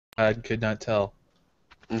could not tell.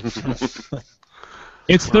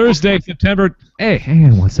 It's Thursday, September... Hey, hang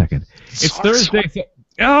on 1 second. It's Thursday...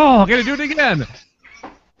 Oh, I gotta do it again!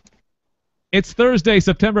 It's Thursday,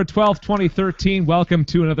 September 12th, 2013. Welcome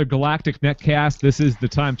to another Galactic Netcast. This is the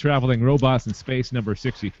Time-Traveling Robots in Space number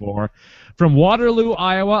 64. From Waterloo,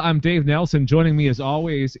 Iowa, I'm Dave Nelson. Joining me, as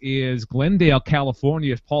always, is Glendale,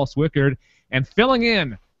 California's Paul Swickard. And filling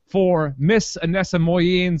in for Miss Anessa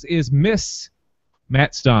Moyens is Miss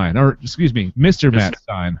Matt Stein. Or, excuse me, Mr. Matt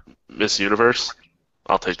Stein. Miss Universe?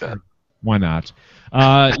 I'll take that. Why not?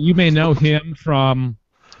 You may know him from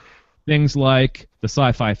things like the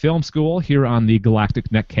Sci-Fi Film School here on the Galactic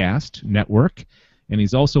Netcast Network, and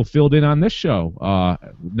he's also filled in on this show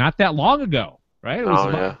not that long ago, right? It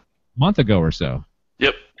was a month ago or so.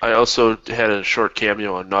 Yep. I also had a short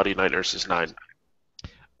cameo on Naughty Night Nurses 9.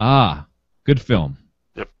 Ah, good film.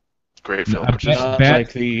 Yep. Great film. Not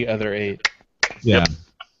like the other 8. Yeah. Yep.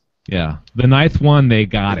 Yeah. The 9th one, they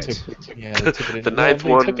got it. They took it in, the 9th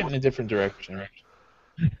one... They took it in a different direction.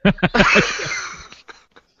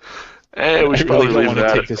 Hey, we should probably leave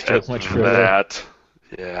that take this joke much further. That.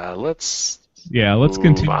 Yeah, let's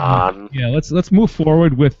continue on. Yeah, let's move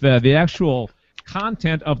forward with the actual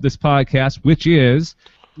content of this podcast, which is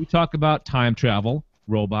we talk about time travel,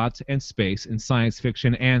 robots, and space, and science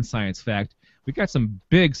fiction and science fact. We got some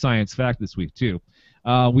big science fact this week too.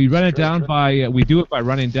 We run it down by we do it by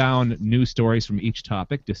running down news stories from each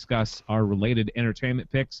topic, discuss our related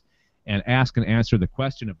entertainment picks, and ask and answer the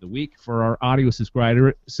question of the week for our audio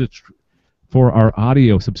subscribers.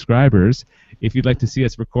 If you'd like to see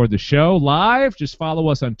us record the show live, just follow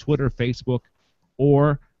us on Twitter, Facebook,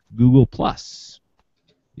 or Google+.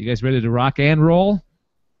 You guys ready to rock and roll?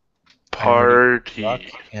 Party. Rock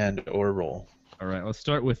and or roll. All right, let's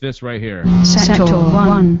start with this right here. Sector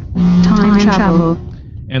 1, time travel.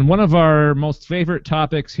 And one of our most favorite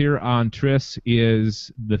topics here on TRIS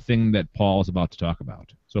is the thing that Paul is about to talk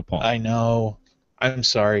about. So, Paul. I know. I'm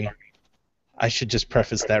sorry. I should just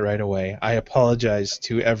preface that right away. I apologize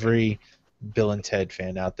to every Bill and Ted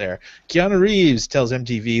fan out there. Keanu Reeves tells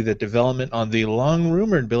MTV that development on the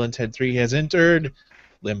long-rumored Bill and Ted 3 has entered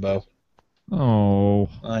limbo. Oh.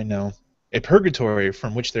 I know. A purgatory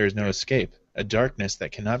from which there is no escape. A darkness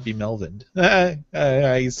that cannot be melted.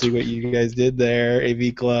 I see what you guys did there,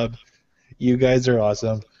 AV Club. You guys are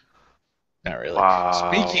awesome. Not really.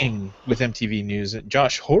 Wow. Speaking with MTV News,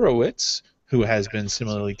 Josh Horowitz, who has been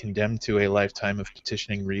similarly condemned to a lifetime of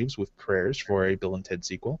petitioning Reeves with prayers for a Bill and Ted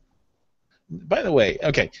sequel. By the way,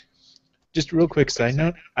 okay, just a real quick side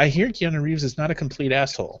note, I hear Keanu Reeves is not a complete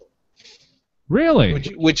asshole.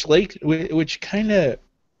 Really? Which kind of,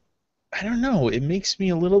 I don't know, it makes me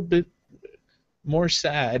a little bit more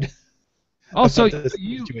sad. Oh, so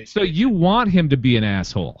you want him to be an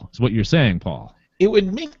asshole, is what you're saying, Paul. It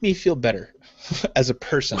would make me feel better as a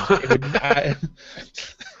person. It would not,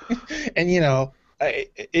 and you know,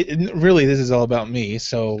 really, this is all about me.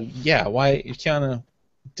 So yeah, why Keanu?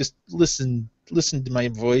 Just listen to my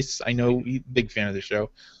voice. I know you're a big fan of the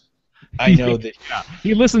show. I know that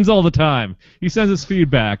he listens all the time. He sends us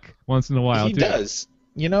feedback once in a while. He does,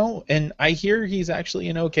 you know, and I hear he's actually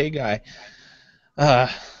an okay guy.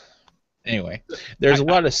 Anyway, there's a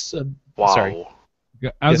lot of wow. Sorry.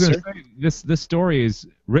 I was going to say this story is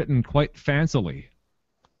written quite fancily.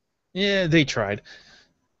 Yeah, they tried.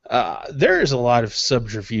 There is a lot of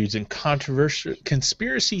subterfuge and controversial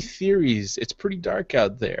conspiracy theories. It's pretty dark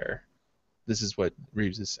out there. This is what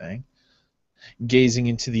Reeves is saying. Gazing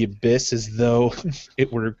into the abyss as though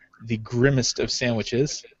it were the grimmest of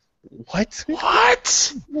sandwiches. What?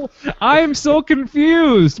 What? I am so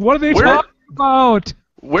confused. What are they talking about?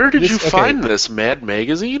 Where did you find this? Mad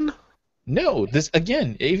Magazine? No, this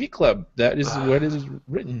again, AV Club. That is what is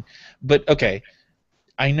written. But okay,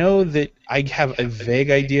 I know that I have a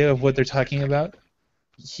vague idea of what they're talking about.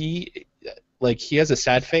 He has a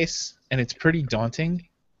sad face, and it's pretty daunting.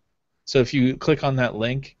 So if you click on that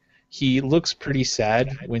link, he looks pretty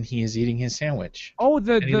sad when he is eating his sandwich. Oh,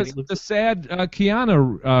 the sad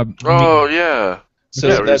Keanu. Oh yeah. So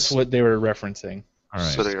yeah, that's what they were referencing. All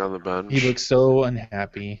right. Sitting on the bench. He looks so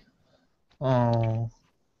unhappy. Oh,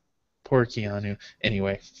 poor Keanu.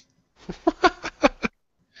 Anyway.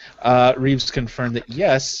 Reeves confirmed that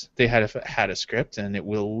yes, they had a script and it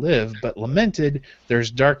will live, but lamented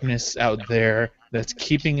there's darkness out there that's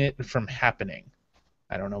keeping it from happening.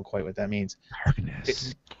 I don't know quite what that means.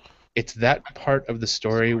 Darkness. It's that part of the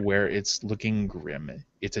story where it's looking grim.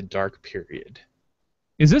 It's a dark period.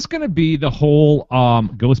 Is this going to be the whole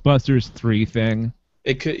Ghostbusters 3 thing?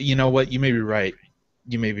 It could. You know what? You may be right.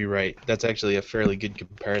 You may be right. That's actually a fairly good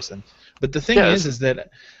comparison. But the thing is that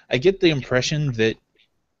I get the impression that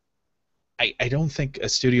I don't think a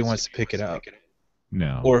studio wants to pick it up.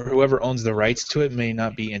 No. Or whoever owns the rights to it may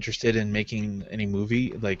not be interested in making any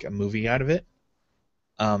movie, like a movie out of it.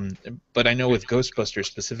 But I know with Ghostbusters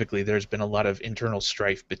specifically, there's been a lot of internal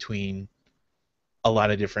strife between a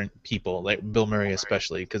lot of different people, like Bill Murray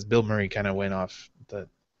especially, because Bill Murray kind of went off the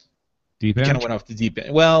Deep end? deep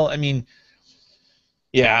end. Well, I mean,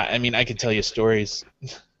 yeah, I mean, I could tell you stories,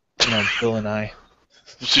 Bill and I.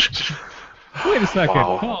 Wait a second.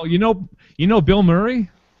 Wow. Paul, you know Bill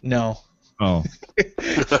Murray? No. Oh.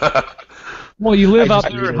 Well, you live I out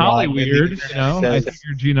just there in read a lot. Hollywood, I Says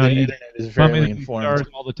figured, the you internet is bump very into these informed. stars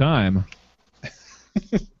all the time.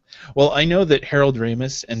 Well, I know that Harold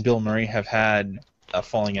Ramis and Bill Murray have had a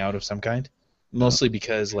falling out of some kind, mostly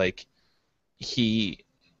because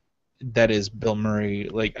that is Bill Murray.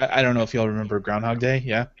 Like I don't know if y'all remember Groundhog Day,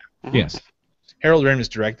 yeah? Yes. Harold Ramis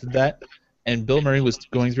directed that, and Bill Murray was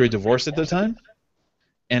going through a divorce at the time,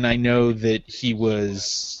 and I know that he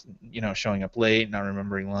was, showing up late, not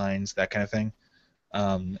remembering lines, that kind of thing,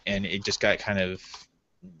 and it just kind of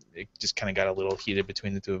got a little heated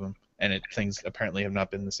between the two of them, and things apparently have not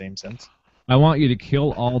been the same since. I want you to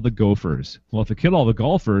kill all the gophers. Well, if they kill all the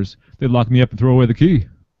golfers, they'd lock me up and throw away the key.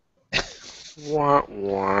 Wah,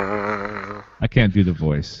 wah. I can't do the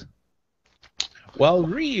voice. While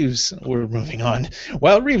Reeves, we're moving on.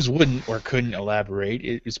 While Reeves wouldn't or couldn't elaborate,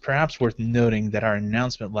 it is perhaps worth noting that our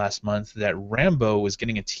announcement last month that Rambo was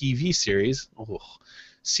getting a TV series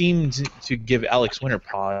seemed to give Alex Winter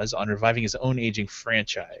pause on reviving his own aging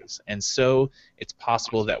franchise, and so it's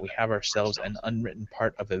possible that we have ourselves an unwritten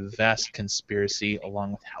part of a vast conspiracy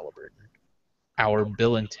along with Halliburton. Our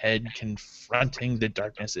Bill and Ted confronting the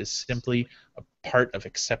darkness is simply a part of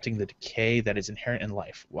accepting the decay that is inherent in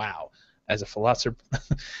life. Wow. As a philosopher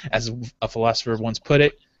once put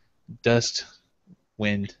it, dust,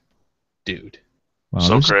 wind, dude. Wow,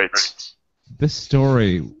 So great. This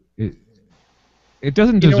story, it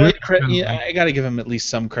doesn't You know deserve. what? I got to give him at least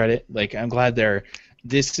some credit. Like, I'm glad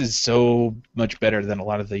this is so much better than a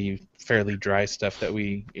lot of the fairly dry stuff that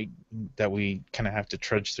we kind of have to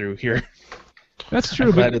trudge through here. That's true,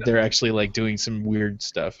 I'm glad but that they're actually like doing some weird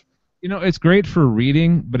stuff. it's great for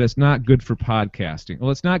reading, but it's not good for podcasting.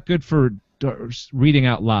 Well, it's not good for reading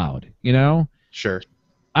out loud. Sure.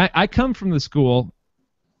 I come from the school.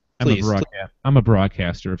 Please. I'm a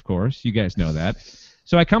broadcaster, of course. You guys know that.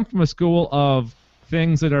 So I come from a school of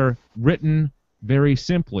things that are written very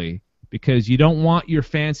simply because you don't want your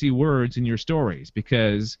fancy words in your stories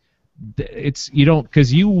because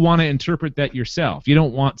because you want to interpret that yourself. You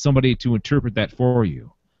don't want somebody to interpret that for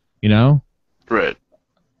you. Right.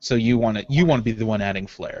 So you want to be the one adding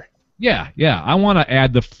flair. Yeah. I want to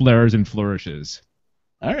add the flares and flourishes.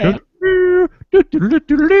 All right.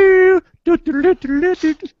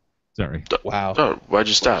 Sorry. Wow. Oh, why'd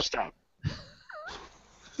you stop?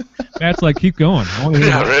 Matt's like, keep going. I want to hear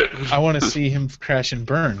Yeah, that. right. I want to see him crash and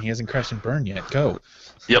burn. He hasn't crashed and burned yet. Go.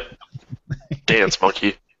 Yep. Dance,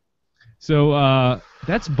 monkey. So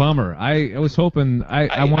that's a bummer. I was hoping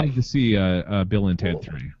I wanted to see Bill and Ted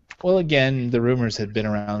 3. Well, again, the rumors had been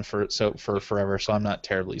around for forever, so I'm not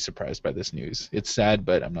terribly surprised by this news. It's sad,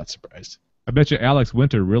 but I'm not surprised. I bet you Alex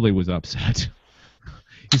Winter really was upset.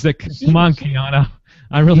 He's like, come on, Keanu.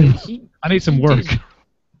 I need some work.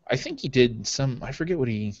 I think he did some. I forget what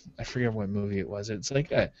movie it was. It's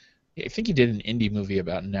like I think he did an indie movie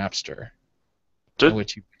about Napster. Don't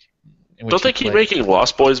they keep making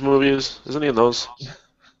Lost Boys movies? Isn't he in those?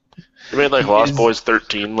 He made like Lost Boys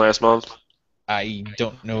 13 last month. I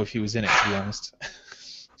don't know if he was in it, to be honest.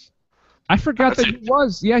 I forgot that he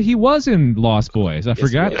was. Yeah, he was in Lost Boys. I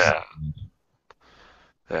forgot. Yeah.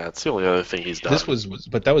 Yeah, it's the only other thing he's done.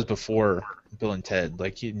 But that was before Bill and Ted.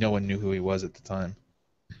 Like no one knew who he was at the time.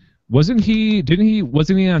 Wasn't he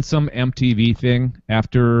on some MTV thing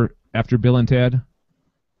after Bill and Ted?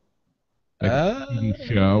 Like a TV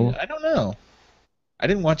show? I don't know. I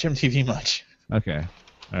didn't watch MTV much. Okay.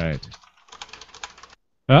 All right.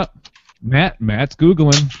 Matt's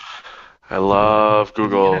Googling. I love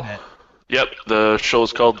Google. Internet. Yep, the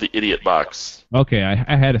show's called The Idiot Box. Okay,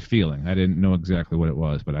 I had a feeling. I didn't know exactly what it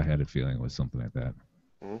was, but I had a feeling it was something like that.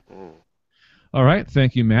 Mm-hmm. All right.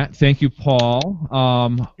 Thank you, Matt. Thank you, Paul.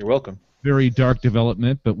 You're welcome. Very dark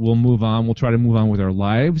development, but we'll move on. We'll try to move on with our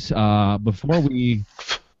lives. Before we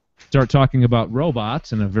start talking about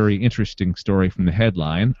robots and a very interesting story from the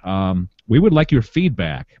headline, we would like your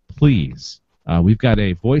feedback, please. We've got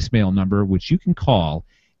a voicemail number which you can call,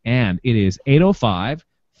 and it is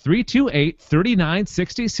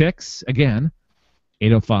 805-328-3966. Again,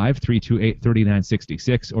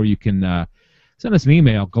 805-328-3966, or you can send us an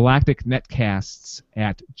email,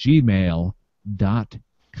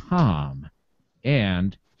 galacticnetcasts@gmail.com.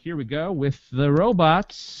 And here we go with the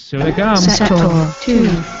robots. Here they come. Sector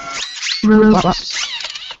 2. Robots.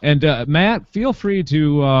 And Matt, feel free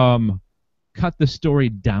to cut the story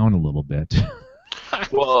down a little bit.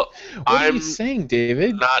 Well, what are you saying,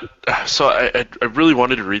 David? So I really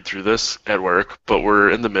wanted to read through this at work, but we're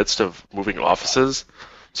in the midst of moving offices,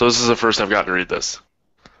 so this is the first I've gotten to read this.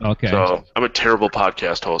 Okay. So I'm a terrible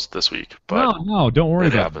podcast host this week, but no, don't worry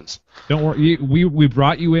it about happens. it. Don't worry. We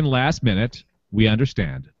brought you in last minute. We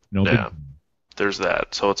understand. No big. There's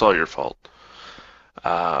that. So it's all your fault.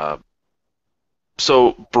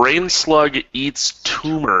 So brain slug eats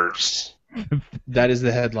tumors. That is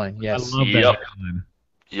the headline. Yes. I love that headline.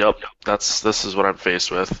 Yep. This is what I'm faced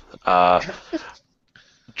with.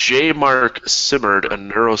 J. Mark Simard, a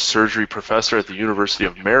neurosurgery professor at the University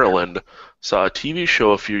of Maryland, saw a TV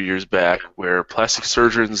show a few years back where plastic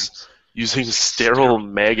surgeons using sterile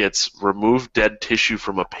maggots removed dead tissue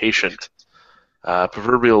from a patient.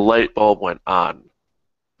 Proverbial light bulb went on.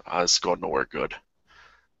 It's going nowhere good.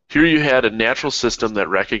 Here you had a natural system that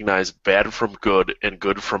recognized bad from good and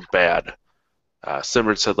good from bad.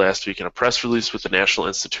 Simard said last week in a press release with the National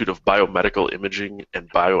Institute of Biomedical Imaging and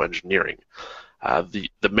Bioengineering.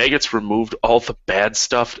 The maggots removed all the bad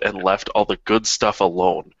stuff and left all the good stuff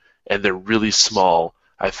alone, and they're really small.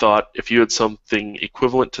 I thought if you had something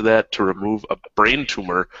equivalent to that to remove a brain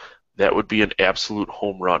tumor, that would be an absolute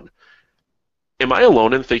home run. Am I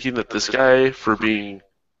alone in thinking that this guy, for being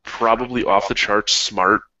probably off the charts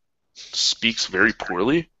smart, speaks very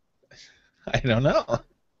poorly? I don't know.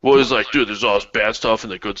 Well, he's like, dude, there's all this bad stuff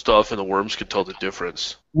and the good stuff, and the worms can tell the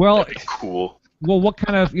difference. Well, that'd be cool. Well, what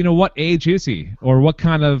kind of, what age is he? Or what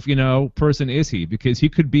kind of, person is he? Because he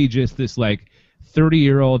could be just this,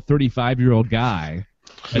 30-year-old, 35-year-old guy.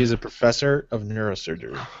 He is a professor of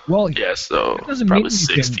neurosurgery. Well, yes, though. That Probably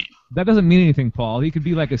 60. That doesn't mean anything, Paul. He could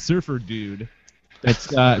be like a surfer dude that's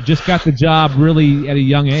just got the job really at a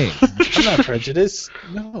young age. I'm not prejudiced.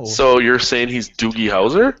 No. So you're saying he's Doogie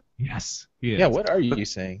Howser? Yes, he is. Yeah, what are you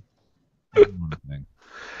saying?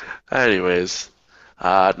 Anyways,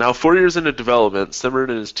 now 4 years into development,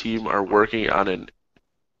 Simard and his team are working on an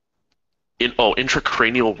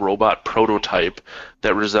intracranial robot prototype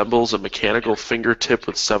that resembles a mechanical fingertip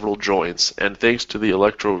with several joints, and thanks to the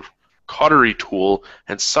electrocautery tool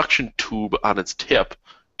and suction tube on its tip,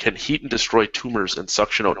 can heat and destroy tumors and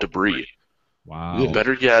suction out debris. Wow.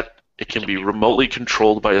 Better yet, it can be remotely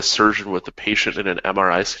controlled by a surgeon with the patient in an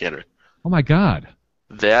MRI scanner. Oh my God.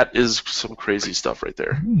 That is some crazy stuff right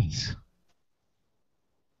there. Jeez.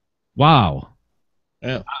 Wow.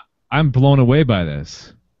 Yeah. I'm blown away by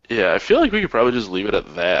this. Yeah, I feel like we could probably just leave it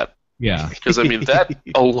at that. Yeah. Because, that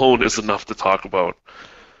alone is enough to talk about.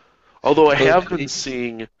 Although I have been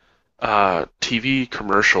seeing TV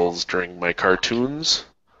commercials during my cartoons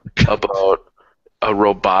about a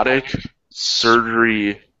robotic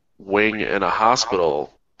surgery wing in a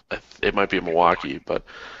hospital. It might be in Milwaukee, but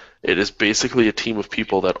it is basically a team of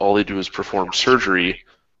people that all they do is perform surgery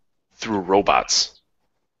through robots.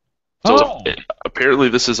 So apparently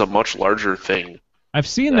this is a much larger thing. I've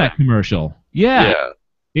seen that commercial. Yeah.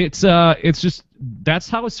 It's just that's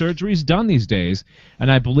how surgery's done these days,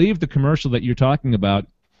 and I believe the commercial that you're talking about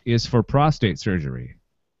is for prostate surgery.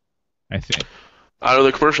 I think. I know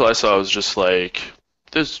the commercial I saw was just like,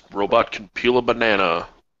 this robot can peel a banana.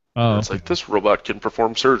 Oh. It's like, this robot can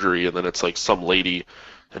perform surgery, and then it's like some lady,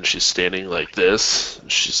 and she's standing like this,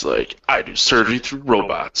 and she's like, I do surgery through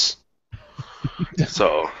robots.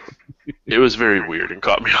 So it was very weird and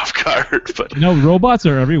caught me off guard. But robots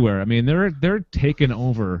are everywhere. I mean, they're taking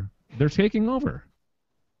over. They're taking over.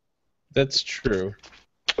 That's true.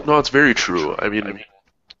 No, it's very true. I mean,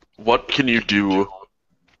 what can you do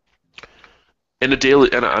in a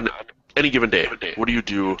daily, on any given day? What do you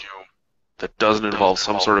do that doesn't involve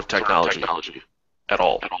some sort of technology at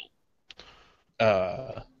all?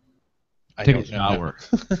 I Take don't a shower.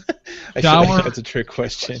 I feel like that's a trick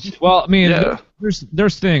question. Well, I mean,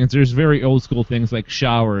 there's things. There's very old school things like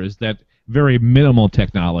showers that very minimal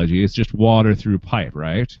technology. It's just water through pipe,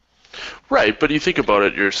 right? Right, but you think about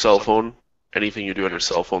it, your cell phone, anything you do on your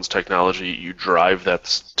cell phone's technology, you drive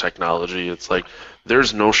that's technology. It's like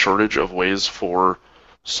there's no shortage of ways for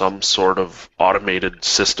some sort of automated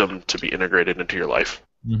system to be integrated into your life.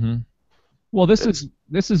 Mm-hmm. Well, this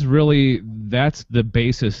is really, that's the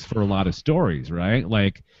basis for a lot of stories, right?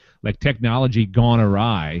 Like technology gone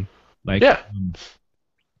awry. I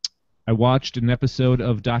watched an episode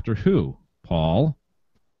of Doctor Who, Paul.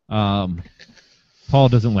 Paul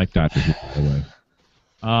doesn't like Doctor Who, by the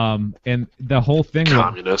way. And the whole thing.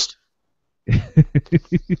 Communist.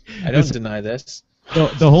 I don't deny this.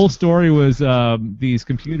 The whole story was these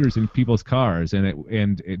computers in people's cars, and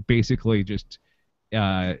it basically just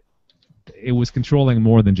it was controlling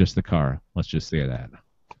more than just the car. Let's just say that.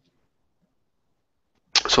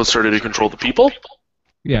 So it started to control the people?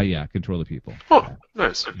 Yeah, control the people. Oh,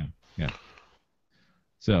 nice. Yeah.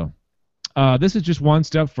 So this is just one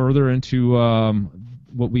step further into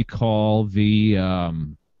what we call the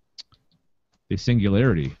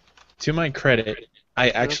singularity. To my credit,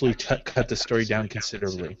 I actually cut the story down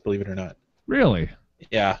considerably, believe it or not. Really?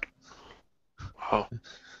 Yeah. Wow.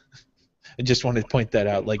 I just wanted to point that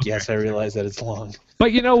out. Like, yes, I realize that it's long.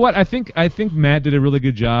 But you know what? I think Matt did a really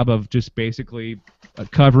good job of just basically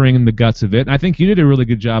covering the guts of it. And I think you did a really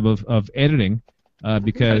good job of editing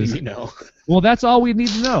because... How do you know? Well, that's all we need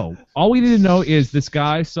to know. All we need to know is this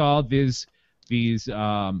guy saw these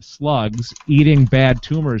slugs eating bad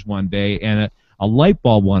tumors one day, and a light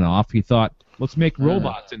bulb went off. He thought, let's make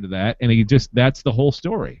robots into that, and that's the whole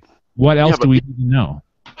story. What else do we need to know?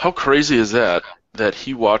 How crazy is that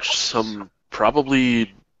he watched some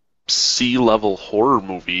probably C-level horror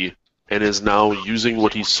movie and is now using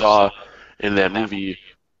what he saw in that movie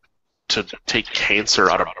to take cancer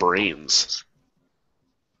out of brains?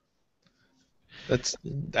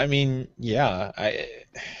 I mean, yeah.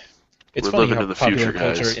 It's We're funny living how in the popular future,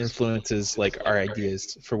 culture guys. influences like our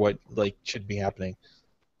ideas for what like should be happening.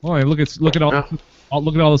 Well, look at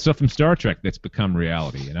all the stuff from Star Trek that's become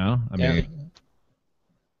reality. You know,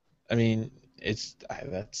 I mean, that's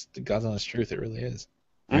the God's honest truth. It really is.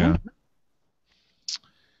 Yeah.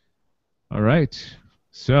 All right.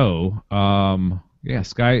 So,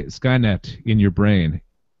 Skynet in your brain.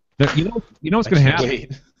 You know what's going to happen.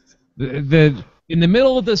 Wait. In the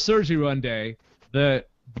middle of the surgery one day,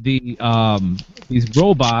 these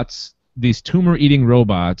robots, these tumor-eating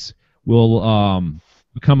robots, will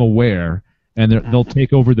become aware, and they'll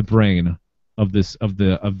take over the brain of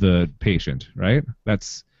the patient. Right?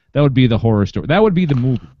 That would be the horror story. That would be the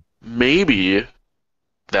movie. Maybe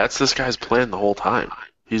that's this guy's plan the whole time.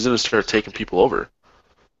 He's gonna start taking people over.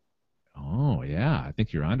 Oh yeah, I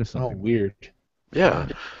think you're onto something. Oh, weird. Yeah.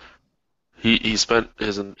 He spent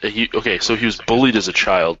so he was bullied as a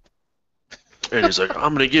child, and he's like,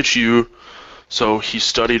 I'm gonna get you. So he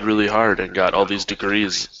studied really hard and got all these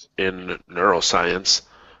degrees in neuroscience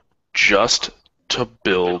just to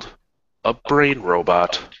build a brain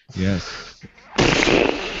robot. Yes.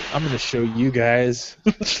 I'm gonna show you guys.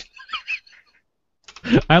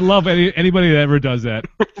 I love anybody that ever does that.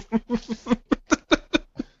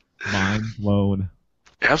 Mind blown.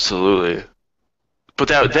 Absolutely. But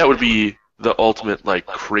that would be the ultimate like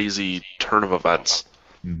crazy turn of events.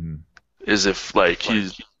 Mm-hmm. Is if like he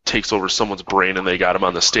takes over someone's brain and they got him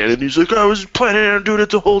on the stand and he's like, I was planning on doing it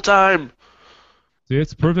the whole time. See,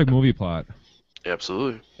 it's a perfect movie plot.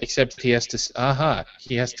 Absolutely. Except he has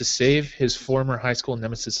to save his former high school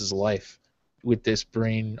nemesis's life with this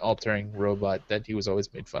brain-altering robot that he was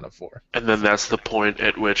always made fun of for. And then that's the point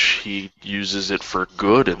at which he uses it for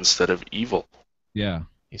good instead of evil. Yeah.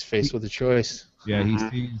 He's faced with a choice. Yeah,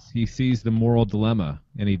 he sees the moral dilemma,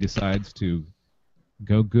 and he decides to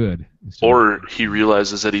go good. Or he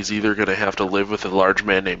realizes that he's either going to have to live with a large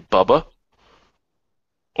man named Bubba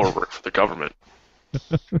or work for the government.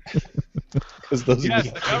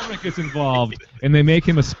 The government gets involved, and they make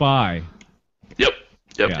him a spy. Yep.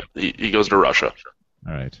 Yeah. He goes to Russia.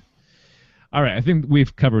 All right. I think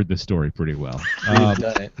we've covered this story pretty well. You've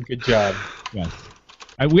done it. Good job. Yeah.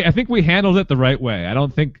 I think we handled it the right way. I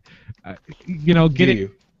don't think,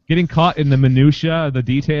 getting caught in the minutia, the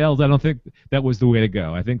details. I don't think that was the way to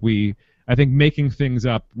go. I think making things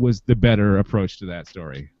up was the better approach to that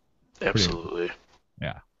story. Absolutely.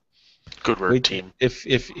 Yeah. Good work, team.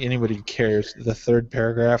 If anybody cares, the third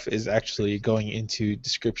paragraph is actually going into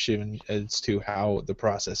description as to how the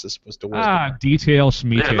process is supposed to work. Detail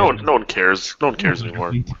schmetail. Yeah, no one cares. No one cares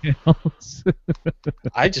anymore. Details.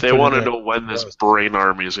 They want to know when this brain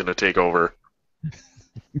army is going to take over.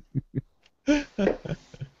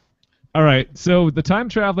 All right, so the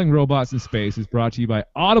time-traveling robots in space is brought to you by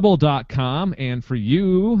Audible.com, and for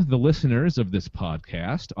you, the listeners of this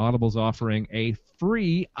podcast, Audible's offering a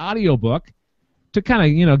free audiobook to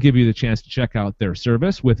kind of, give you the chance to check out their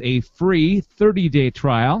service with a free 30-day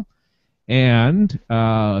trial, and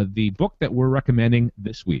the book that we're recommending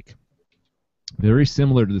this week, very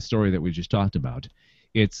similar to the story that we just talked about.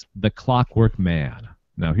 It's The Clockwork Man.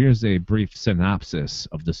 Now, here's a brief synopsis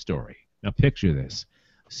of the story. Now, picture this.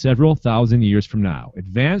 Several thousand years from now,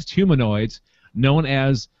 advanced humanoids known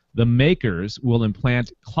as the Makers will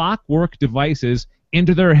implant clockwork devices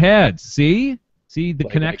into their heads. See the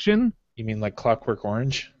connection? You mean like Clockwork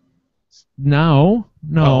Orange? No.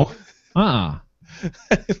 Oh.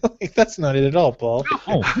 Like, that's not it at all, Paul.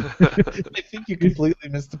 Oh, I think you completely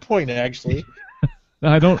missed the point, actually.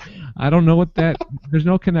 I don't know what that. There's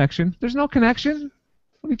no connection. There's no connection.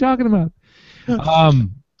 What are you talking about?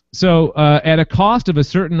 So at a cost of a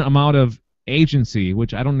certain amount of agency,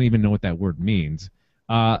 which I don't even know what that word means,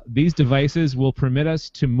 these devices will permit us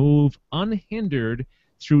to move unhindered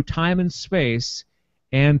through time and space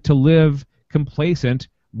and to live complacent,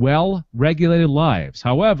 well-regulated lives.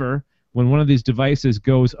 However, when one of these devices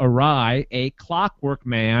goes awry, a Clockwork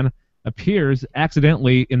Man appears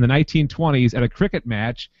accidentally in the 1920s at a cricket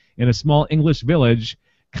match in a small English village.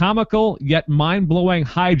 Comical yet mind-blowing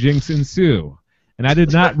hijinks ensue. And I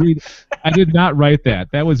did not read. I did not write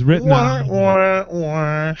that. That was written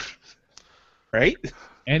on. Right?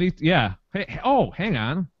 Yeah. Hey, oh, hang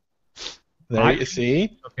on. There you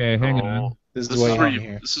see. Okay, hang on. This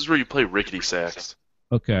This is where you play rickety sax.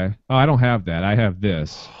 Okay. Oh, I don't have that. I have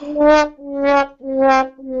this.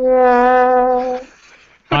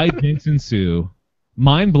 Hijinks ensue.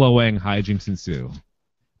 Mind-blowing hijinks ensue.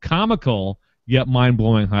 Comical yet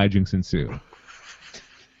mind-blowing hijinks ensue.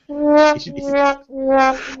 No.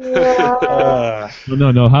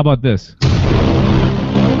 How about this?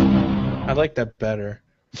 I like that better.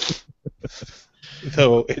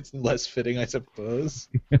 Though it's less fitting, I suppose.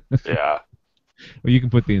 Yeah. Well, you can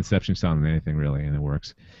put the Inception sound in anything, really, and it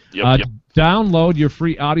works. Yep. Download your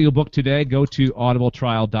free audiobook today. Go to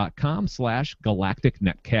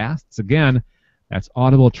audibletrial.com/galacticnetcasts. Again, that's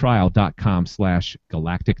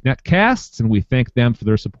audibletrial.com/galacticnetcasts, and we thank them for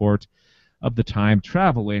their support of the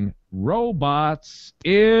time-traveling robots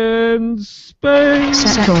in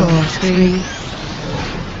space. Sector 3.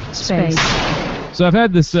 Space. So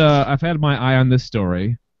I've had my eye on this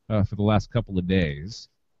story for the last couple of days,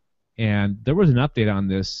 and there was an update on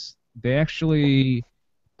this. They actually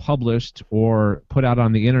published or put out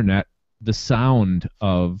on the internet the sound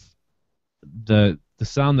of the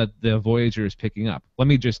sound that the Voyager is picking up. Let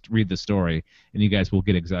me just read the story, and you guys will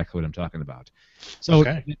get exactly what I'm talking about. So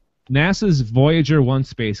Okay. NASA's Voyager 1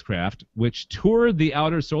 spacecraft, which toured the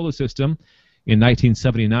outer solar system in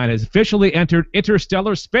 1979, has officially entered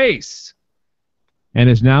interstellar space and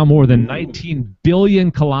is now more than 19 billion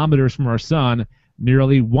kilometers from our sun,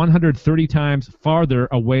 nearly 130 times farther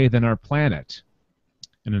away than our planet.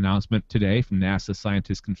 An announcement today from NASA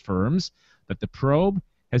scientists confirms that the probe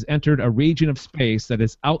has entered a region of space that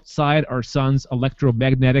is outside our sun's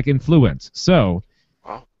electromagnetic influence. So,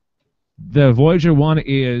 the Voyager 1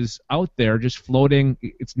 is out there just floating.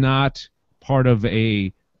 It's not part of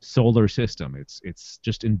a solar system. It's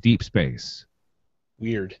just in deep space.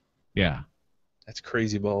 Weird. Yeah. That's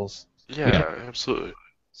crazy balls. Yeah, absolutely.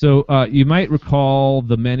 So you might recall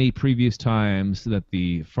the many previous times that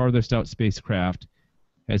the farthest out spacecraft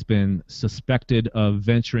has been suspected of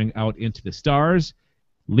venturing out into the stars,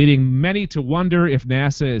 leading many to wonder if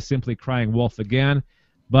NASA is simply crying wolf again.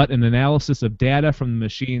 But an analysis of data from the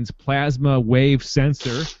machine's plasma wave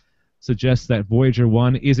sensor suggests that Voyager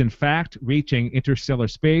 1 is in fact reaching interstellar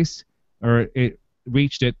space, or it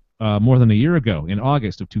reached it more than a year ago, in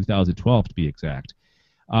August of 2012 to be exact.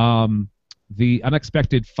 The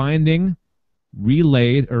unexpected finding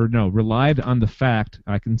relied on the fact,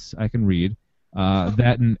 I can read,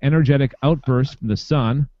 that an energetic outburst from the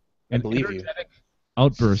sun,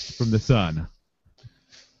 outburst from the sun.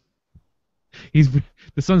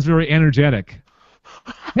 The sun's very energetic.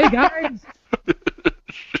 Hey guys!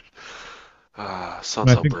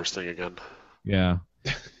 Sun's outbursting again. Yeah.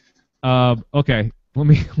 Okay. Let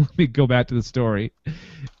me go back to the story.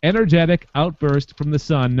 Energetic outburst from the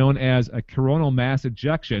sun, known as a coronal mass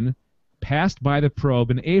ejection, passed by the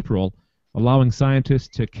probe in April, allowing scientists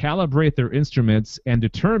to calibrate their instruments and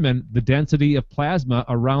determine the density of plasma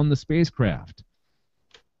around the spacecraft.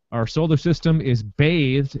 Our solar system is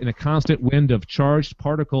bathed in a constant wind of charged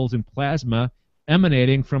particles and plasma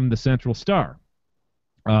emanating from the central star.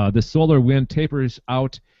 The solar wind tapers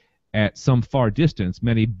out at some far distance,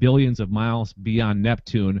 many billions of miles beyond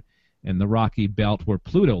Neptune and the rocky belt where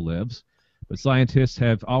Pluto lives, but scientists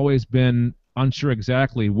have always been unsure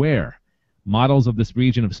exactly where. Models of this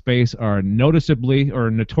region of space are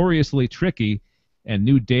notoriously tricky, and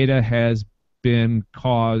new data has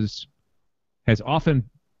often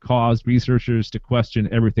caused researchers to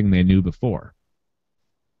question everything they knew before.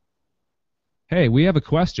 Hey, we have a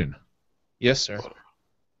question. Yes, sir.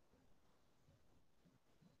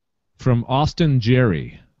 From Austin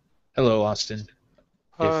Jerry. Hello, Austin.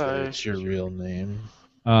 Hi. If it's your real name.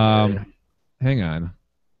 Hang on.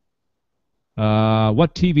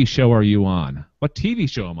 What TV show are you on? What TV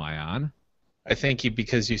show am I on? I think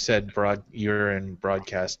because you said you're in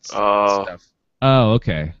broadcast stuff. Oh,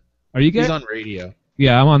 okay. Are you guys? He's on radio,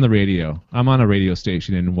 Yeah, I'm on the radio. I'm on a radio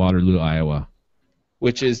station in Waterloo, Iowa.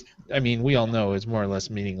 which is, I mean, we all know is more or less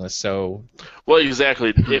meaningless. So Well,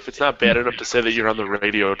 exactly. If it's not bad enough to say that you're on the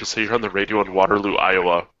radio, to say you're on the radio in Waterloo,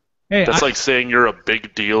 Iowa, Hey, that's like saying you're a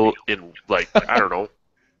big deal in, like, I don't know,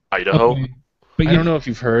 Idaho. okay, but I don't know if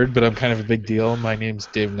you've heard, but I'm kind of a big deal. My name's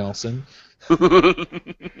Dave Nelson.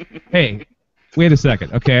 Hey, wait a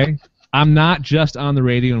second, okay? I'm not just on the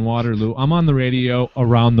radio in Waterloo. I'm on the radio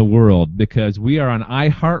around the world because we are on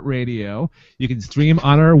iHeartRadio. You can stream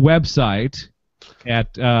on our website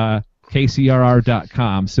at kcrr.com.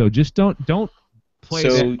 So just don't play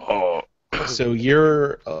that. Oh, So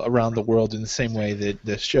you're around the world in the same way that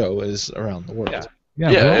this show is around the world.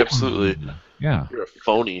 yeah, well, absolutely. Yeah. You're a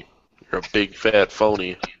phony. You're a big fat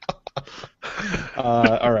phony.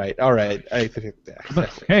 All right. I think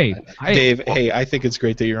Hey, Dave. Hey, I think it's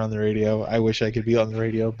great that you're on the radio. I wish I could be on the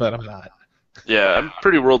radio, but I'm not. Yeah, I'm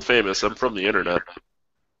pretty world famous. I'm from the internet.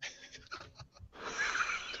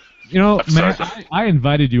 you know, I'm Matt, sorry. I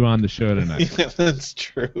invited you on the show tonight, Yeah, that's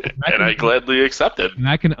true. And I gladly accepted. and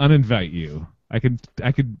I can uninvite you. I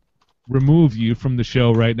could remove you from the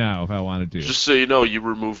show right now if I wanted to. Just so you know, you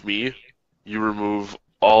remove me, you remove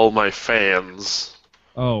all my fans.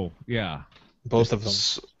 Oh, yeah. Both of them.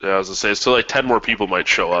 Yeah, I was gonna say, so like 10 more people might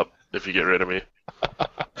show up if you get rid of me.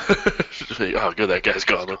 Oh, good, that guy's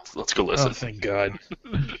gone. Let's go Oh, listen. thank God.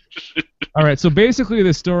 All right, so basically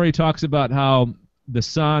the story talks about how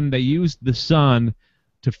they used the sun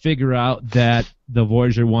to figure out that the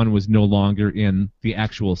Voyager 1 was no longer in the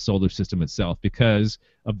actual solar system itself because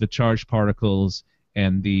of the charged particles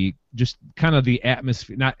and the just kind of the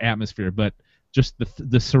atmosphere, not atmosphere, but just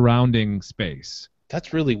the surrounding space.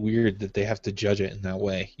 That's really weird that they have to judge it in that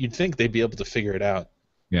way. You'd think they'd be able to figure it out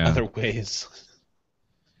Yeah. other ways.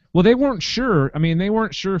 Well, they weren't sure. I mean, they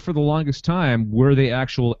weren't sure for the longest time where the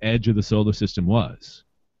actual edge of the solar system was.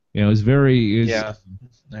 You know, it was very... Yeah,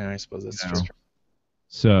 I suppose that's true.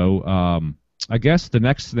 So, I guess the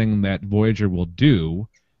next thing that Voyager will do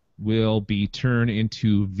will be turn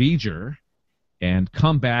into Voyager and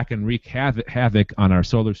come back and wreak havoc on our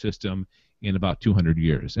solar system in about 200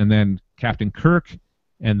 years. And then Captain Kirk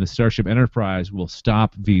and the Starship Enterprise will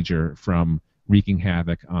stop Voyager from wreaking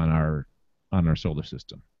havoc on our solar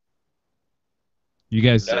system. You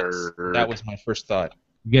guys, That was my first thought.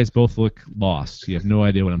 you guys both look lost. You have no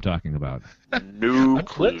idea what I'm talking about. No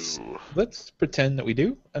clue. Let's pretend that we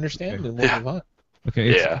do understand, and we'll move on.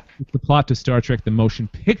 Okay, Yeah. it's the plot to Star Trek: The Motion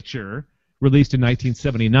Picture, released in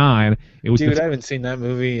 1979. It was Dude, I haven't seen that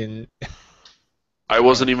movie in I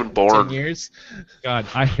wasn't even 10 born. years. God,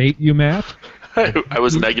 I hate you, Matt. I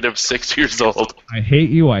was negative 6 years old. I hate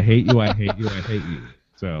you. I hate you. I hate you. I hate you.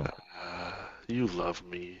 So, You love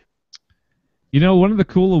me. you know, one of the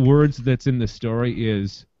cooler words that's in the story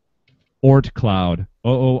is Oort cloud.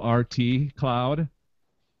 OORT cloud.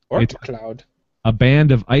 Or It's- cloud. A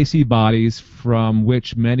band of icy bodies from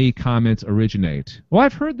which many comets originate. Well,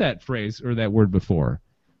 I've heard that phrase or that word before.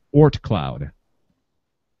 Oort cloud.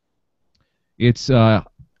 It's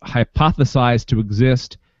hypothesized to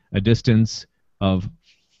exist a distance of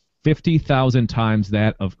 50,000 times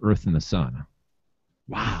that of Earth and the Sun.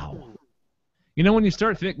 Wow. You know, when you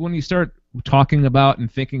start talking about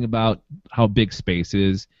and thinking about how big space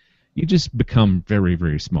is, you just become very,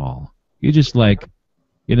 very small. You just like,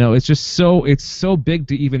 you know, it's so big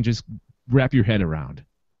to even just wrap your head around.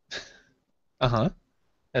 Uh-huh.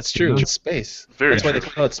 That's true. Yeah. It's space. Very That's why true. they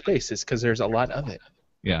call it space, is because there's a lot of it.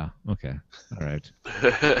 Yeah. Okay. All right.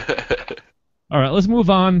 All right. Let's move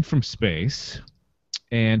on from space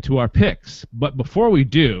and to our picks. But before we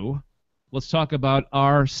do, let's talk about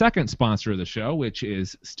our second sponsor of the show, which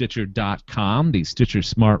is Stitcher.com, the Stitcher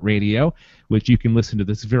Smart Radio, which you can listen to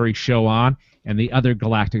this very show on and the other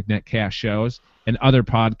Galactic Netcast shows and other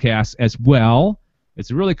podcasts as well.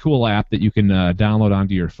 It's a really cool app that you can download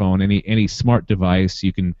onto your phone, any smart device.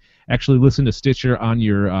 You can actually listen to Stitcher on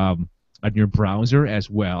your browser as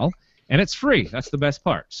well, and it's free. That's the best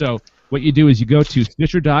part. So what you do is you go to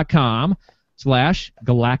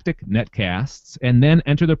Stitcher.com/Galactic Netcasts and then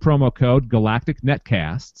enter the promo code Galactic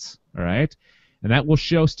Netcasts. All right, and that will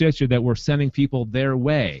show Stitcher that we're sending people their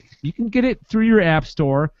way. You can get it through your app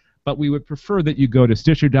store, but we would prefer that you go to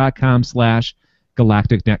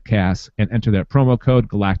Stitcher.com/Galactic Netcasts and enter that promo code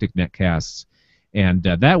Galactic Netcasts, and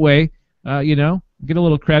that way, you know, get a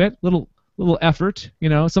little credit, little effort, you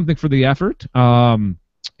know, something for the effort. And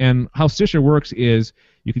how Stitcher works is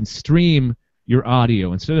you can stream your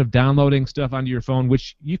audio instead of downloading stuff onto your phone,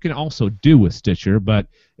 which you can also do with Stitcher, but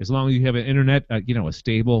as long as you have an internet, you know, a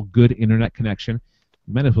stable, good internet connection,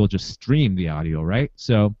 you might as well just stream the audio, right?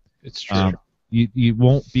 So It's true. you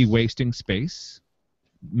won't be wasting space.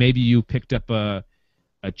 Maybe you picked up a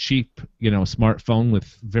cheap, smartphone with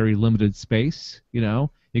very limited space. You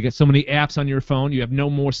get so many apps on your phone, you have no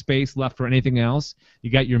more space left for anything else. You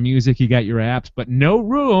got your music, you got your apps, but no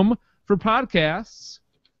room for podcasts.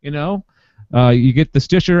 You get the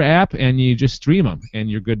Stitcher app and you just stream them, and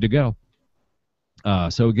you're good to go.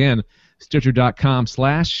 So again,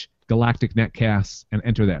 Stitcher.com/GalacticNetcasts and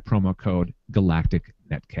enter that promo code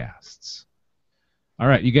GalacticNetcasts. All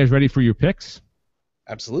right, you guys ready for your picks?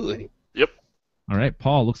 Absolutely. Yep. All right,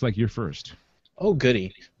 Paul, looks like you're first. Oh,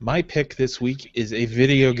 goody. My pick this week is a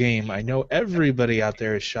video game. I know everybody out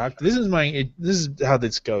there is shocked. This is how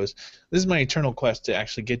this goes. This is my eternal quest to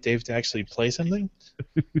actually get Dave to actually play something,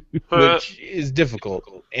 which is difficult.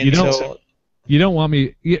 And you don't want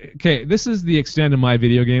me... Okay, this is the extent of my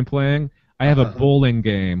video game playing. I have a bowling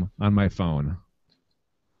game on my phone.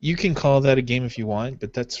 You can call that a game if you want,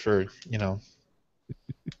 but that's for,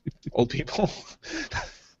 old people.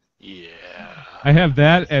 Yeah. I have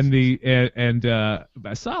that and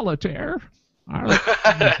solitaire.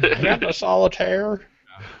 Have a solitaire.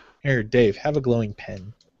 Here, Dave, have a glowing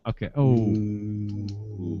pen. Okay. Oh.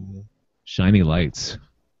 Ooh. Shiny lights.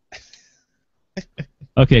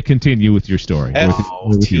 Okay, continue with your story.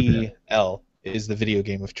 FTL is the video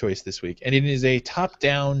game of choice this week, and it is a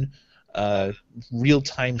top-down,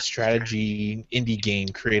 real-time strategy indie game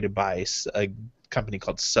created by a company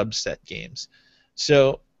called Subset Games.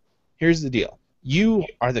 So, here's the deal. You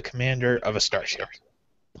are the commander of a starship.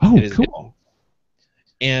 Oh, cool.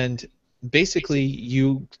 And basically,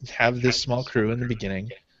 you have this small crew in the beginning,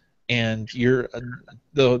 and you're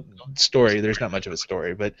the story. There's not much of a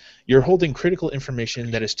story, but you're holding critical information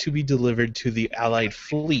that is to be delivered to the Allied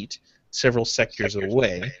fleet several sectors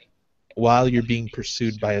away, while you're being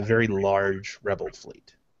pursued by a very large rebel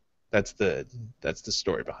fleet. That's the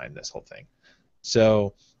story behind this whole thing.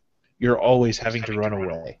 So you're always having to run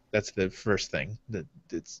away. That's the first thing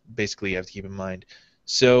that's basically you have to keep in mind.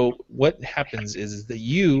 So what happens is that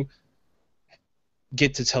you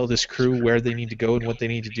get to tell this crew where they need to go and what they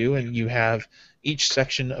need to do, and you have each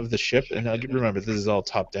section of the ship, and remember, this is all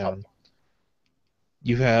top-down.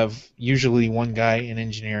 You have usually one guy in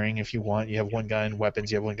engineering if you want. You have one guy in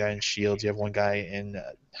weapons. You have one guy in shields. You have one guy in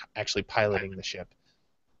actually piloting the ship.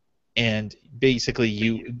 And basically,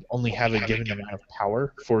 you only have a given amount of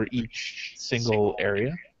power for each single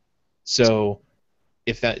area. So,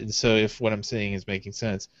 if what I'm saying is making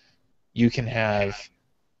sense, you can have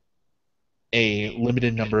a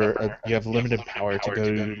limited number. You have limited power to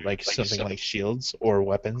go to like something like shields or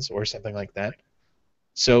weapons or something like that.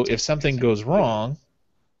 So, if something goes wrong,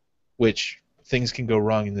 which things can go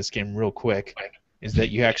wrong in this game real quick, is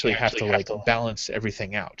that you actually have to like balance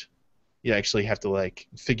everything out. You actually have to like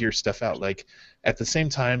figure stuff out. Like at the same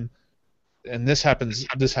time, and this happens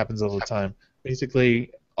all the time.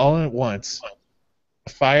 Basically, all at once,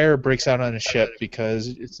 a fire breaks out on a ship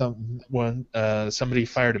because somebody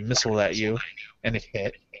fired a missile at you, and it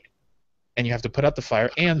hit, and you have to put out the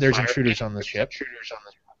fire. And there's intruders on the ship,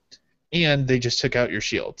 and they just took out your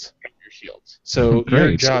shields. So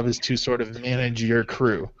your job is to sort of manage your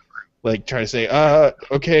crew. Like, try to say,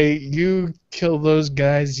 okay, you kill those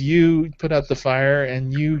guys, you put out the fire,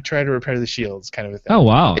 and you try to repair the shields, kind of a thing. Oh,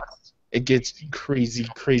 wow. It gets crazy,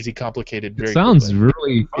 crazy complicated very sounds quickly.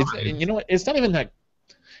 Really fun. And you know what? It's not even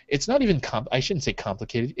I shouldn't say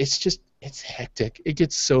complicated. It's hectic. It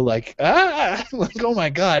gets so like, like, oh my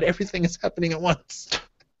God, everything is happening at once.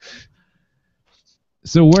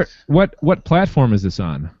 So what platform is this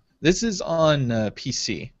on? This is on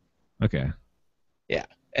PC. Okay. Yeah.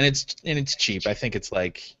 And it's cheap. I think it's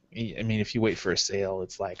like, I mean, if you wait for a sale,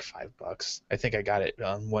 it's like $5. I think I got it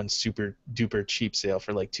on one super duper cheap sale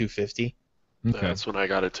for like $2.50. Okay. That's when I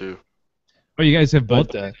got it too. Oh, you guys have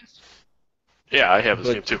both? Yeah, I have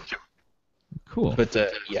the same too. Cool. But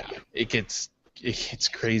yeah, it gets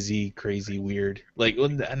crazy weird. Like,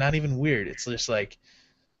 not even weird. It's just like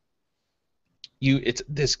it's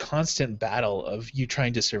this constant battle of you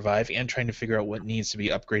trying to survive and trying to figure out what needs to be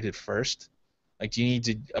upgraded first. Like, do you need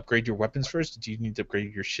to upgrade your weapons first? Do you need to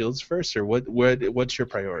upgrade your shields first, or what's your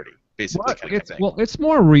priority, basically? Well, it's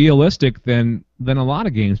more realistic than a lot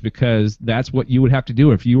of games because that's what you would have to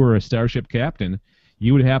do if you were a starship captain.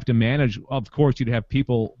 You would have to manage. Of course, you'd have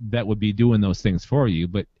people that would be doing those things for you,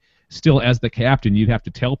 but still, as the captain, you'd have to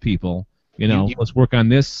tell people, let's work on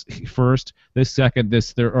this first, this second,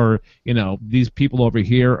 this third, or these people over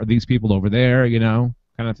here or these people over there, kind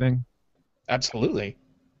of thing. Absolutely.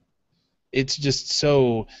 It's just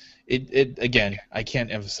so again, I can't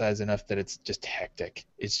emphasize enough that it's just hectic.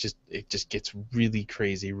 It just gets really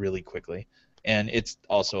crazy really quickly, and it's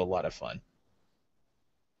also a lot of fun.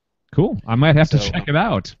 Cool. I might have to So- check it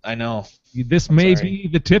out. I know. This I'm may sorry. be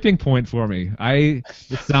the tipping point for me. It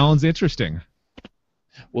sounds interesting.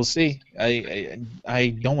 We'll see. I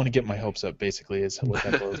don't want to get my hopes up. Basically, is what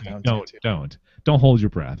that boils down to. Don't hold your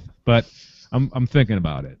breath. But I'm thinking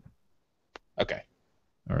about it. Okay.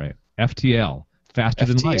 All right. FTL, faster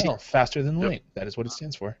than light. FTL, faster than light. That is what it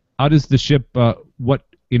stands for. How does the ship?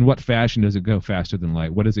 In what fashion does it go faster than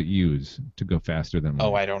light? What does it use to go faster than light?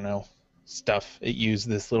 Oh, I don't know. Stuff. It used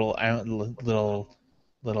this little icon.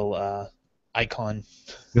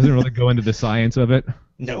 Doesn't really go into the science of it.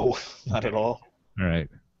 No, not at all. All right.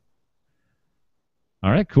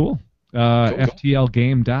 All right. Cool.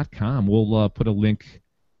 FTLgame.com. We'll put a link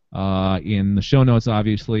in the show notes,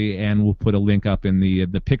 obviously, and we'll put a link up in the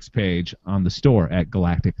picks page on the store at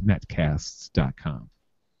galacticnetcasts.com.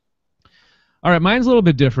 All right, mine's a little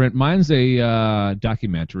bit different. Mine's a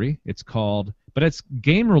documentary. It's called, but it's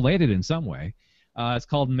game-related in some way. It's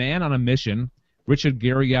called Man on a Mission, Richard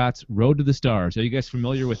Garriott's Road to the Stars. Are you guys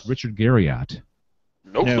familiar with Richard Garriott?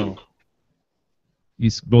 No clue.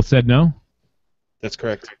 You both said no? That's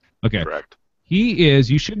correct. Okay. Correct. He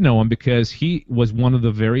is, you should know him because he was one of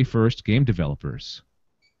the very first game developers.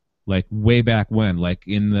 Like way back when, like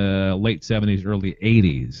in the late 70s, early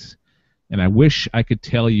 80s. And I wish I could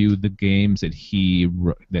tell you the games that he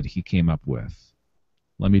came up with.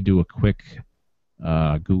 Let me do a quick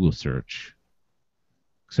Google search.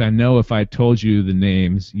 Because I know if I told you the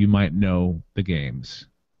names, you might know the games.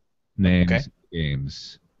 Names, Okay.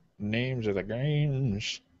 games. Names of the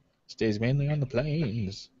games. Stays mainly on the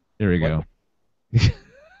planes. There we go.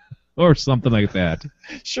 Or something like that.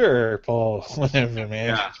 Sure, Paul. Whatever,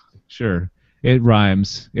 man. Yeah. Sure. It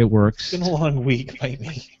rhymes. It works. It's been a long week, fight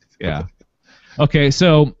me. Yeah. Okay,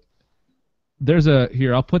 so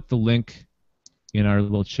here, I'll put the link in our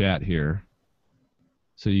little chat here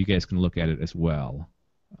so you guys can look at it as well.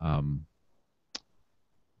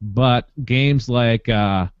 But games like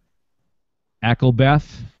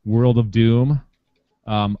Acklebeth, World of Doom,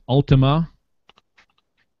 Ultima.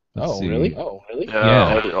 Let's see. Really? Oh, really?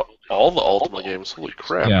 Yeah. All the Ultima games. Holy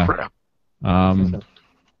crap. Yeah.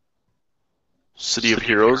 City of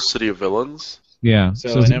Heroes, City of Villains. Yeah.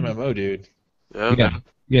 So an MMO, dude. Yeah.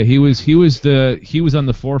 Yeah, he was on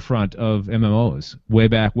the forefront of MMOs way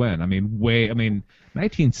back when.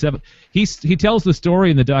 1970. He tells the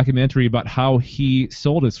story in the documentary about how he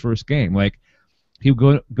sold his first game. Like he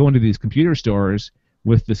would go into these computer stores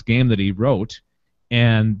with this game that he wrote,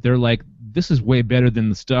 and they're like, "This is way better than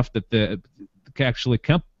the stuff that the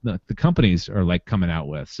companies are like coming out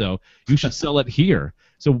with. So you should sell it here."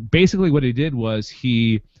 So basically, what he did was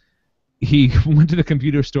he went to the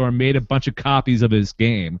computer store and made a bunch of copies of his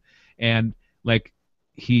game, and I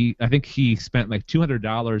think he spent like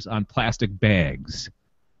 $200 on plastic bags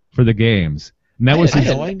for the games. And that was I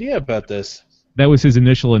had no idea about this. That was his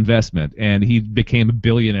initial investment, and he became a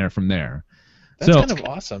billionaire from there. That's kind of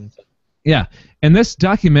awesome. Yeah, and this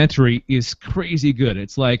documentary is crazy good.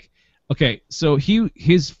 It's like, okay, so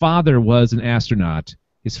his father was an astronaut.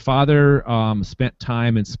 His father spent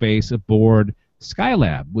time in space aboard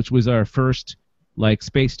Skylab, which was our first like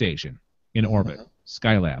space station in orbit.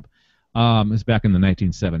 Skylab. It was back in the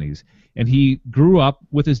 1970s, and he grew up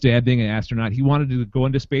with his dad being an astronaut. He wanted to go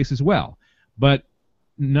into space as well, but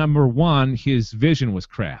number one, his vision was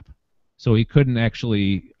crap, so he couldn't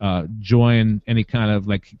actually join any kind of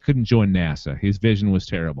he couldn't join NASA. His vision was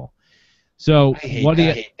terrible. So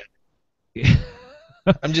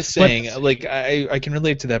I'm just saying, I can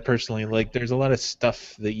relate to that personally. Like, there's a lot of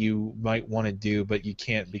stuff that you might want to do, but you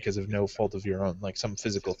can't because of no fault of your own, like some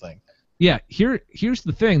physical thing. Yeah, here's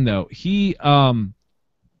the thing though. He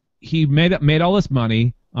made all this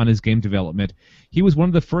money on his game development. He was one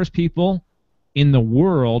of the first people in the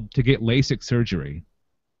world to get LASIK surgery.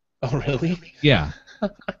 Oh, really? Yeah.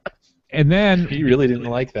 And then he really didn't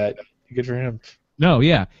like that. Good for him. No,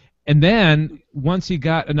 yeah. And then once he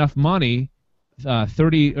got enough money,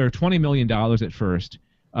 $30 or $20 million at first,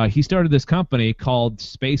 he started this company called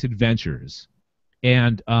Space Adventures.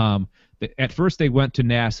 And at first they went to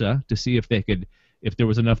NASA to see if there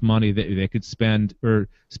was enough money that they could spend. Or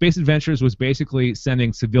Space Adventures was basically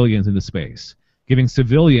sending civilians into space, giving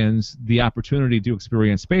civilians the opportunity to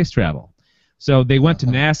experience space travel. So they went to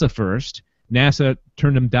NASA first. NASA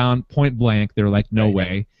turned them down point blank. They were like, no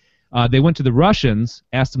way. They went to the Russians,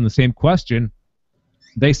 asked them the same question.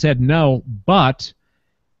 They said no, but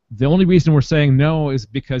the only reason we're saying no is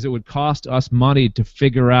because it would cost us money to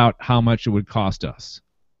figure out how much it would cost us.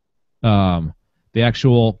 The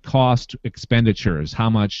actual cost expenditures, how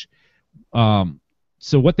much.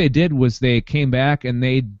 So what they did was they came back and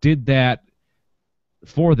they did that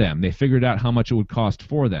for them. They figured out how much it would cost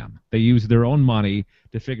for them. They used their own money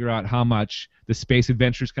to figure out how much the Space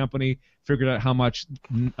Adventures Company figured out how much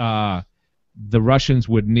the Russians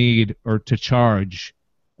would need or to charge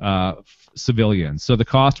civilians. So the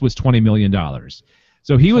cost was $20 million.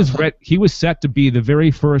 So he was set to be the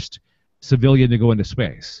very first civilian to go into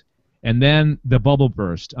space. And then the bubble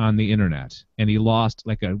burst on the internet, and he lost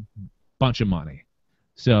like a bunch of money.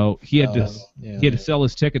 So he had to sell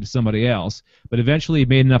his ticket to somebody else, but eventually he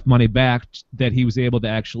made enough money back that he was able to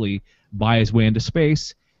actually buy his way into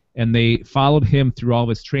space. And they followed him through all of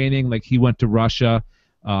his training. Like he went to Russia.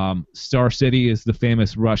 Star City is the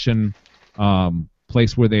famous Russian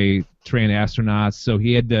place where they train astronauts. So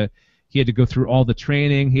he had to go through all the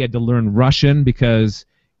training. He had to learn Russian because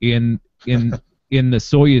in the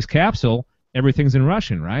Soyuz capsule everything's in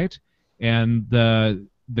Russian, right? And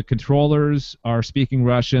the controllers are speaking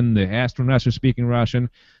Russian, the astronauts are speaking Russian,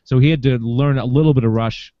 so he had to learn a little bit of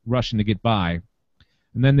Russian to get by.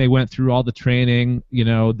 And then they went through all the training,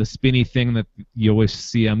 the spinny thing that you always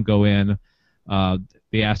see them go in, the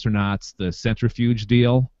astronauts, the centrifuge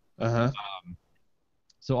deal.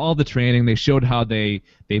 So all the training, they showed how they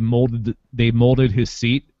molded his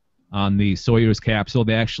seat on the Soyuz capsule.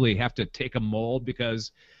 They actually have to take a mold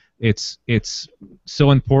because it's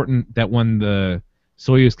so important that when the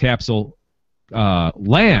Soyuz capsule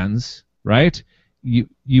lands, right? You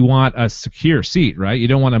want a secure seat, right? You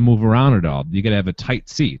don't want to move around at all. You got to have a tight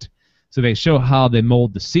seat. So they show how they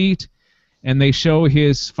mold the seat, and they show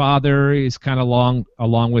his father is kind of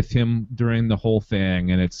along with him during the whole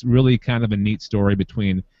thing, and it's really kind of a neat story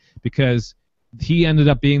because he ended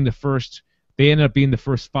up being the first. They ended up being the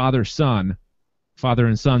first father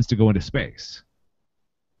and sons to go into space.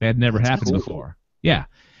 That had never happened before. Yeah.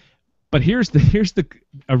 But here's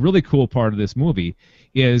a really cool part of this movie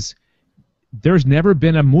is there's never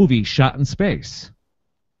been a movie shot in space,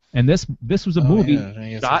 and this was a movie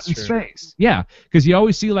shot in space. Yeah, because you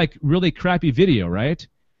always see like really crappy video, right?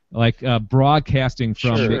 Like broadcasting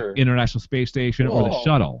from the International Space Station or the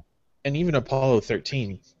shuttle. And even Apollo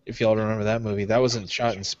 13, if y'all remember that movie, that wasn't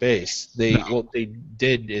shot in space. What they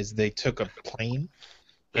did is they took a plane,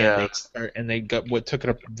 and they took it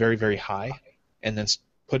up very, very high, and then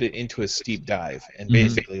put it into a steep dive, and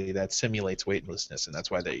basically that simulates weightlessness, and that's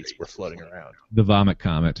why they were floating around. The vomit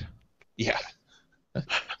comet. Yeah.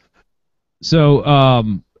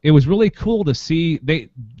 So it was really cool to see. They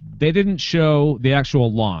didn't show the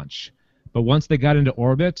actual launch, but once they got into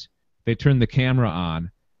orbit, they turned the camera on,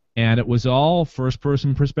 and it was all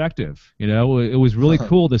first-person perspective. It was really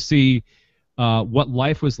cool to see what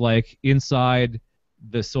life was like inside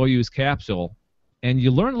the Soyuz capsule. And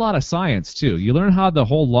you learn a lot of science, too. You learn how the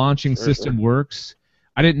whole launching system works.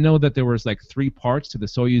 I didn't know that there was, like, 3 parts to the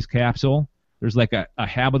Soyuz capsule. There's, like, a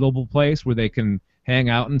habitable place where they can hang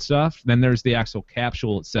out and stuff. Then there's the actual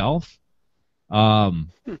capsule itself. And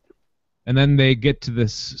then they get to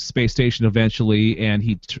this space station eventually, and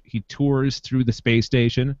he tours through the space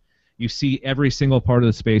station. You see every single part of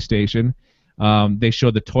the space station. They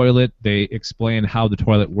show the toilet. They explain how the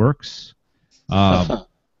toilet works.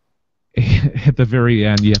 At the very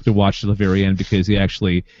end, you have to watch to the very end because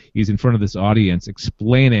he's in front of this audience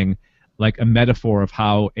explaining like a metaphor of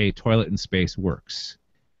how a toilet in space works.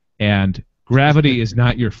 And gravity is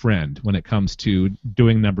not your friend when it comes to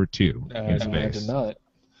doing number 2 in space. Not.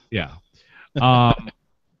 Yeah.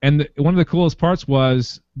 And one of the coolest parts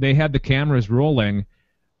was they had the cameras rolling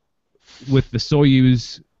with the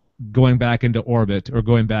Soyuz going back into orbit or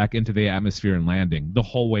going back into the atmosphere and landing the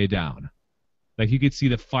whole way down. Like you could see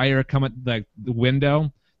the fire come at the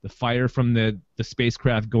window, the fire from the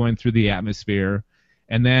spacecraft going through the atmosphere,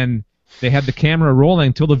 and then they had the camera rolling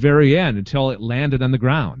until the very end, until it landed on the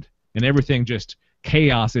ground, and everything just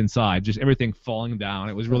chaos inside, just everything falling down.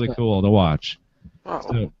 It was really cool to watch.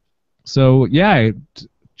 Wow. So yeah,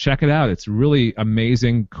 check it out. It's a really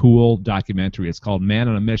amazing, cool documentary. It's called Man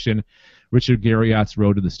on a Mission, Richard Garriott's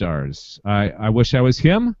Road to the Stars. I wish I was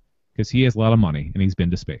him, because he has a lot of money and he's been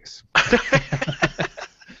to space.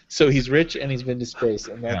 So he's rich and he's been to space,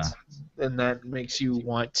 and that makes you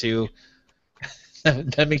want to.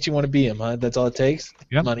 That makes you want to be him, huh? That's all it takes.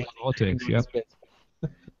 Yep. Money. That's all it takes. Yep.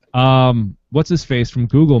 What's his face from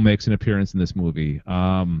Google makes an appearance in this movie.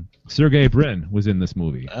 Sergey Brin was in this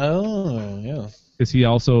movie. Oh yeah. Because he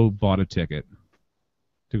also bought a ticket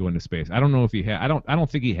to go into space. I don't know if he had. I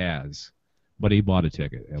don't think he has, but he bought a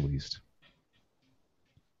ticket at least.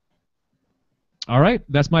 All right,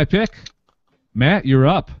 that's my pick. Matt, you're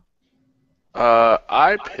up.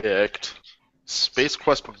 I picked Space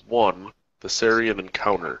Quest 1, The Sarien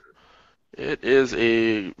Encounter. It is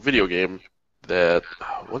a video game that...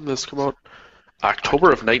 When did this come out? October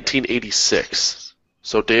of 1986.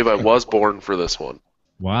 So, Dave, I was born for this one.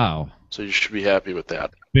 Wow. So you should be happy with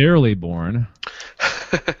that. Barely born.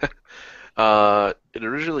 It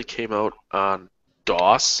originally came out on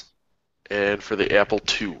DOS and for the Apple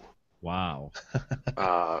II. Wow.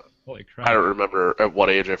 Holy crap. I don't remember at what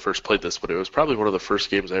age I first played this, but it was probably one of the first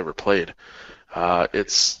games I ever played.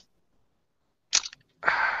 It's...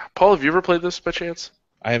 Paul, have you ever played this by chance?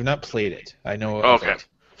 I have not played it. I know. Okay.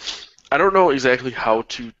 I don't know exactly how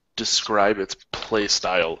to describe its play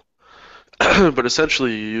style, but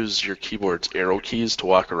essentially you use your keyboard's arrow keys to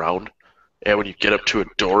walk around, and when you get up to a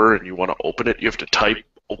door and you want to open it, you have to type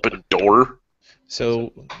 "open door."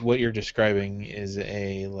 So what you're describing is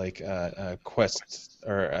a quest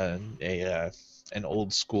or an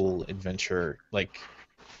old school adventure, like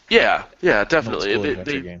Yeah, an old definitely. school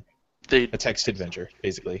adventure game. They A text adventure,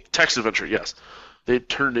 basically. text adventure, yes. They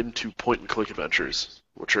turned into point and click adventures,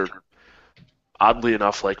 which are oddly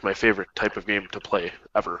enough like my favorite type of game to play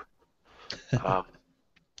ever. But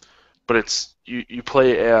it's you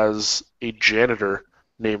play as a janitor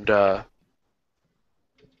named Roger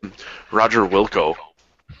Wilco,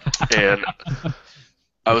 and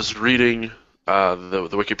I was reading the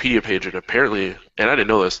Wikipedia page, and apparently, and I didn't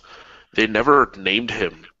know this, they never named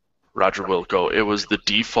him Roger Wilco. It was the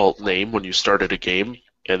default name when you started a game,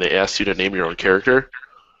 and they asked you to name your own character.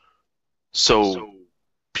 So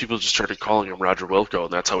people just started calling him Roger Wilco,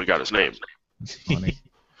 and that's how he got his name. Funny.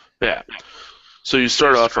 Yeah. So you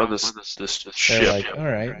start off on this They're ship. like, all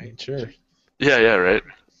right, sure. Yeah, right.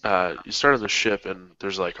 You start on the ship, and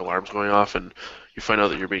there's like alarms going off, and you find out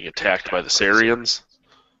that you're being attacked by the Sariens,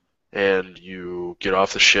 and you get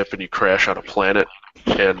off the ship and you crash on a planet,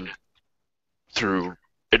 and through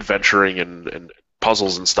adventuring and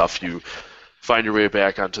puzzles and stuff, you find your way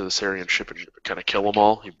back onto the Sarien ship and kind of kill them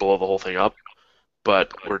all. You blow the whole thing up.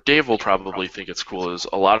 But where Dave will probably think it's cool is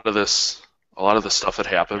a lot of the stuff that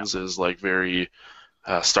happens is like very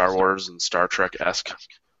Star Wars and Star Trek-esque.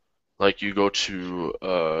 Like you go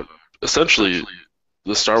to essentially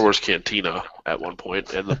the Star Wars cantina at one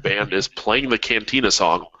point, and the band is playing the cantina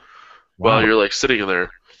song while you're like sitting in there.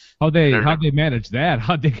 How'd they manage that?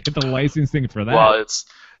 How'd they get the licensing for that? Well,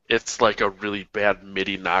 it's like a really bad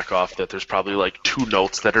MIDI knockoff that there's probably like 2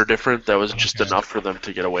 notes that are different. That was just enough for them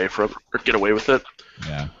to get away with it.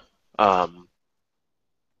 Yeah.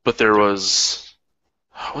 But there was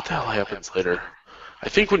what the hell happens later? I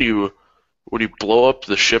think when you blow up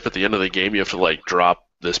the ship at the end of the game, you have to like drop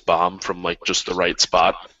this bomb from like just the right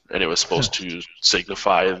spot, and it was supposed to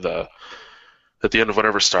signify at the end of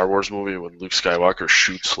whatever Star Wars movie when Luke Skywalker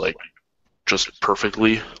shoots like just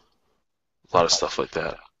perfectly. A lot of stuff like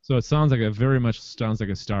that. So it sounds like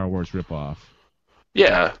a Star Wars ripoff.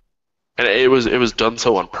 Yeah, and it was done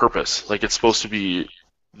so on purpose. Like it's supposed to be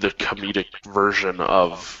the comedic version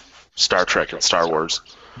of Star Trek and Star Wars.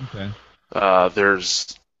 Okay.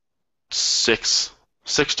 There's six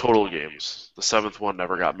total games. The 7th one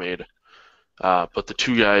never got made. But the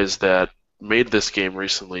 2 guys that made this game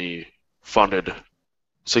recently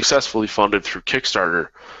successfully funded through Kickstarter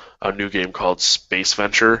a new game called Space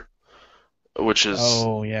Venture, which is...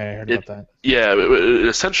 Oh, yeah, I heard about that. Yeah, it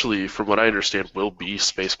essentially, from what I understand, will be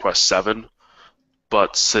Space Quest 7,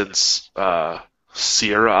 but since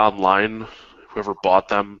Sierra Online, whoever bought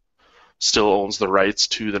them, still owns the rights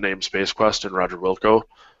to the name Space Quest and Roger Wilco,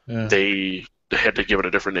 they had to give it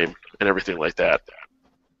a different name and everything like that.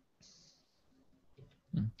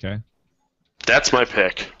 Okay. That's my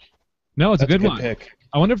pick. No, it's a good one. Pick.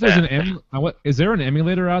 I wonder if there's is there an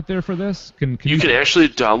emulator out there for this? Can you can actually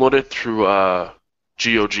download it through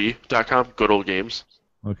GOG.com, Good Old Games.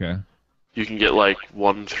 Okay. You can get like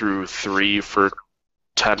 1 through 3 for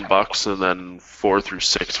 $10, and then 4 through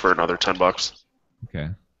 6 for another $10. Okay.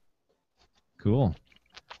 Cool.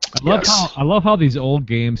 I love how these old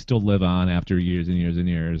games still live on after years and years and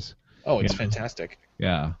years. Oh, it's fantastic.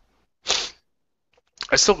 Yeah.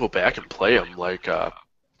 I still go back and play them. Like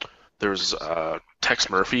there's Tex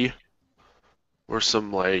Murphy, or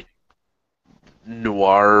some like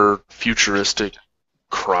noir, futuristic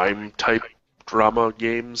crime type drama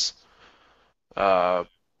games. I'm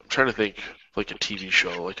trying to think like a TV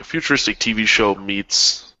show, like a futuristic TV show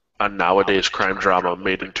meets a nowadays crime drama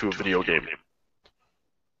made into a video game.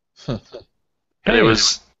 And it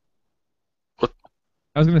was. I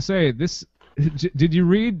was gonna say this. Did you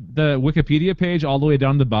read the Wikipedia page all the way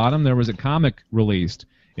down to the bottom? There was a comic released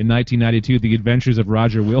in 1992, The Adventures of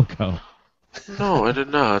Roger Wilco. No, I did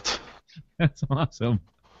not. That's awesome.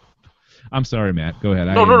 I'm sorry, Matt. Go ahead.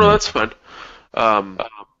 No, that's fine. I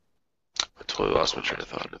totally lost my train of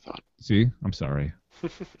thought. See? I'm sorry.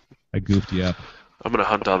 I goofed you up. I'm going to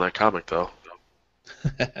hunt down that comic, though.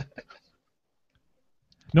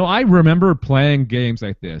 No, I remember playing games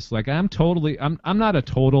like this. Like I'm not a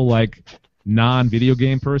total like non-video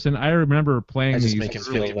game person. I remember playing I just these. make him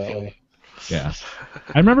feel that way. Yeah,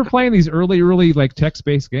 I remember playing these early like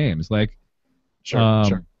text-based games. Like,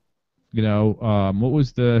 Sure. you know, what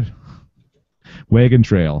was the Wagon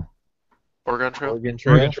Trail? Oregon Trail?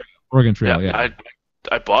 Oregon Trail. Yeah.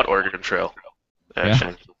 I bought Oregon Trail,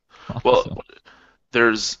 actually. Yeah. Well,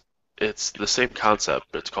 it's the same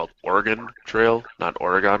concept. It's called Oregon Trail, not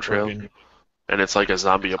Oregon Trail. And it's like a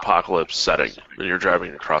zombie apocalypse setting, and you're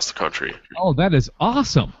driving across the country. Oh, that is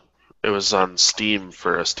awesome. It was on Steam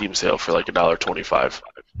for a Steam sale for like $1.25.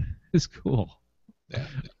 It's cool. Yeah.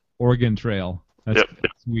 Oregon Trail. That's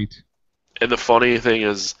sweet. And the funny thing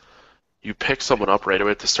is, you pick someone up right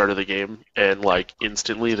away at the start of the game, and like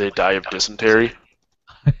instantly they die of dysentery.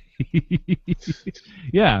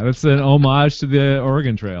 Yeah, that's an homage to the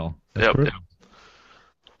Oregon Trail. That's perfect.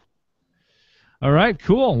 All right,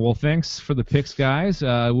 cool. Well, thanks for the picks, guys.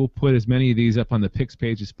 We'll put as many of these up on the picks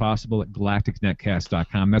page as possible at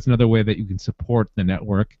galacticnetcast.com. That's another way that you can support the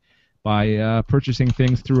network by purchasing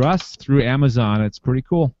things through us, through Amazon. It's pretty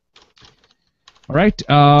cool. All right,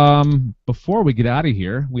 before we get out of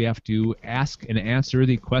here, we have to ask and answer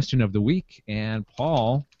the question of the week. And,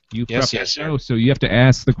 Paul, you prepped the show, so you have to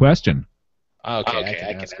ask the question. Okay, I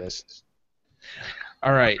can ask this.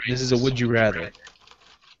 All right, this is a Would You Rather.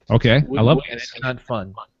 Okay, I love it. And it's not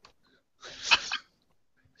fun.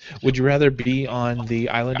 Would you rather be on the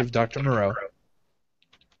island of Dr. Moreau,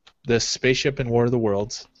 the spaceship in War of the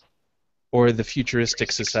Worlds, or the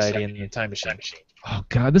futuristic society in the time machine? Oh,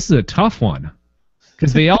 God, this is a tough one.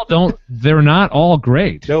 Because they're not all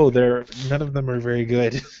great. No, none of them are very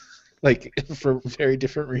good. Like, for very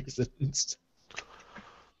different reasons.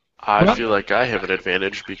 I feel like I have an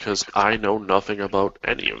advantage because I know nothing about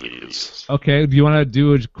any of these. Okay, do you want to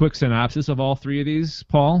do a quick synopsis of all three of these,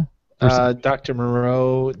 Paul? Dr.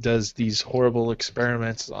 Moreau does these horrible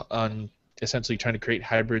experiments on essentially trying to create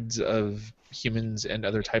hybrids of humans and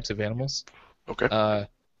other types of animals. Okay.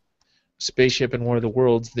 Spaceship in War of the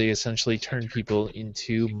Worlds, they essentially turn people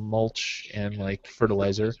into mulch and like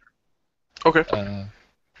fertilizer. Okay.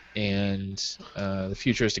 And the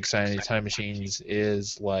futuristic society of time machines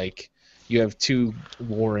is like you have two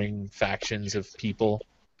warring factions of people.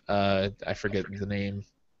 I forget the name.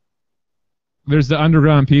 There's the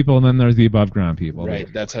underground people, and then there's the above ground people.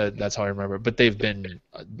 Right. That's how I remember. But they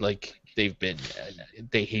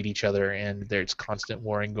hate each other, and there's constant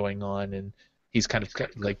warring going on, and he's kind of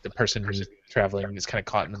like the person who's traveling is kind of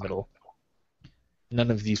caught in the middle. None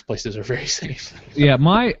of these places are very safe. Yeah,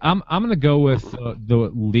 I'm gonna go with the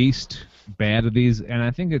least bad of these, and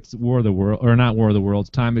I think it's War of the World, or not War of the Worlds,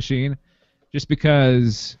 Time Machine, just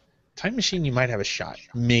because. Time Machine, you might have a shot,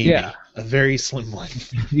 maybe a very slim one.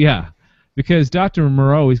 Yeah, because Dr.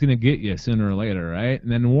 Moreau is gonna get you sooner or later, right? And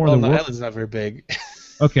then War of the Worlds. The island's not very big.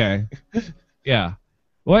 Okay. Yeah.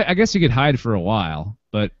 Well, I guess you could hide for a while,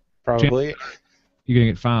 but probably you're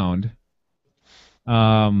gonna get found.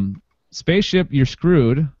 Spaceship, you're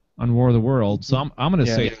screwed on War of the Worlds, so I'm going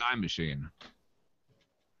to say Time Machine.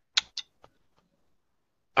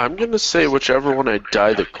 I'm going to say whichever one I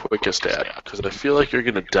die the quickest at, because I feel like you're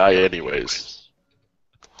going to die anyways.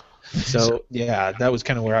 So, yeah, that was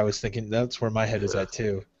kind of where I was thinking. That's where my head is at,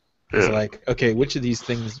 too. It's like, okay, which of these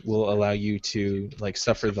things will allow you to like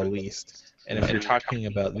suffer the least? And if you're talking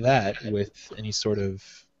about that with any sort of...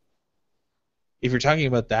 If you're talking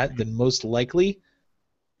about that, then most likely...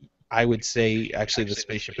 I would say actually the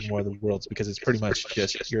spaceship in War of the Worlds because it's pretty much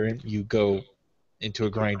just you go into a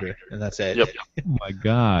grinder and that's it. Yep. Oh my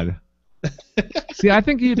God. See, I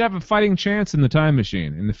think you'd have a fighting chance in the Time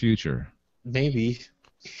Machine in the future. Maybe.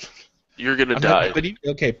 You're gonna die.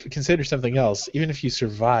 Okay, consider something else. Even if you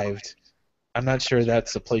survived, I'm not sure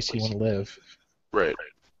that's the place you want to live. Right.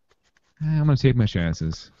 I'm gonna take my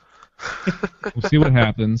chances. We'll see what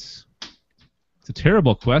happens. It's a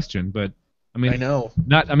terrible question, but. I know.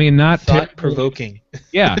 Not thought-provoking.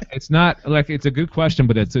 Yeah, it's not like it's a good question,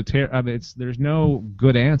 but it's there's no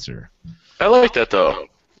good answer. I like that though.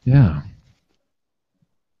 Yeah.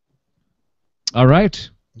 All right.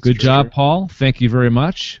 Good job, Paul. Thank you very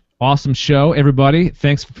much. Awesome show, everybody.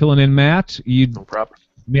 Thanks for filling in, Matt. No problem.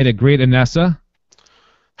 Made a great Anessa.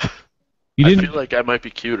 I feel like I might be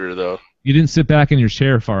cuter though. You didn't sit back in your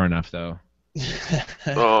chair far enough though.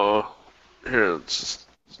 Oh, here it's just.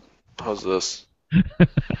 How's this?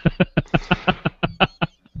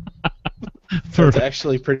 That's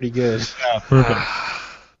actually pretty good. Yeah, perfect.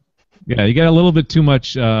 Yeah, you got a little bit too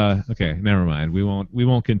much. Okay, never mind. We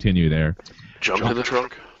won't continue there. Jump in the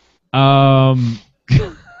trunk.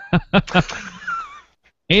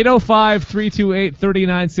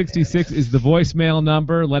 805-328-3966 is the voicemail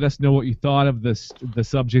number. Let us know what you thought of the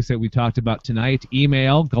subjects that we talked about tonight.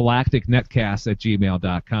 Email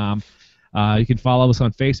galacticnetcast@gmail.com. You can follow us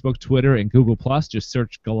on Facebook, Twitter, and Google+. Just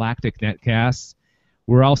search Galactic Netcasts.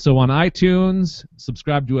 We're also on iTunes.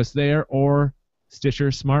 Subscribe to us there, or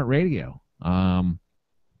Stitcher Smart Radio. All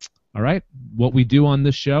right. What we do on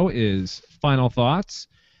this show is final thoughts.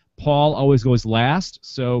 Paul always goes last,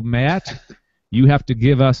 so Matt, you have to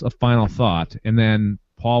give us a final thought, and then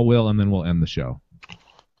Paul will, and then we'll end the show.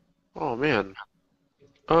 Oh, man.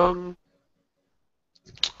 I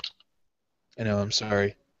know, I'm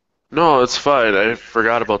sorry. No, it's fine. I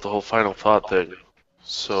forgot about the whole final thought thing.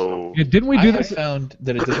 So... Yeah, didn't we do I this? have found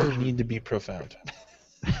that it doesn't need to be profound.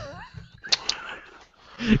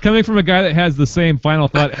 Coming from a guy that has the same final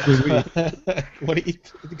thought every week.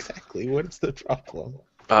 Exactly, what's the problem?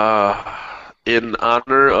 In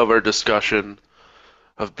honor of our discussion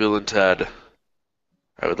of Bill and Ted,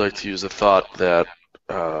 I would like to use a thought that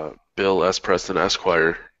Bill S. Preston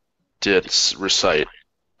Esquire did recite.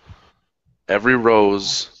 Every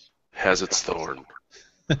rose has its thorn.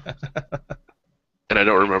 And I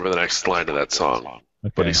don't remember the next line of that song,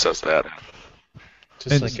 but he says that.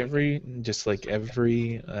 Just like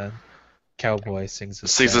every cowboy sings a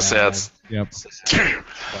sad. Yep. sad.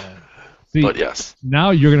 See, But yes.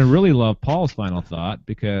 now you're going to really love Paul's final thought,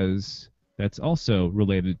 because that's also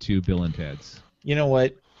related to Bill and Ted's. You know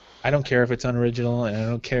what? I don't care if it's unoriginal, and I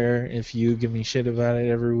don't care if you give me shit about it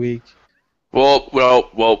every week. Well.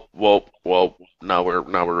 Now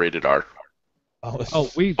we're rated R.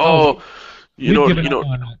 We've given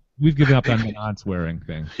up on the non-swearing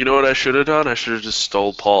thing. You know what I should have done? I should have just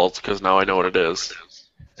stole Paul's, because now I know what it is.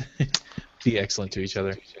 Be excellent to each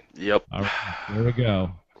other. Yep. All right, there we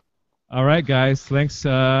go. All right, guys. Thanks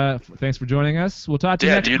for joining us. We'll talk to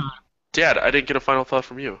you next time. Dad, I didn't get a final thought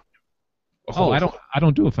from you. Oh, I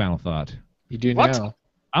don't do a final thought. You do What? now.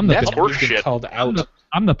 That's horseshit. Called out.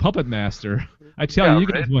 I'm the puppet master. I tell you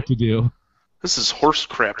guys what to do. This is horse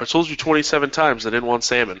crap. I told you 27 times I didn't want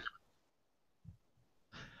salmon.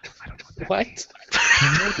 What?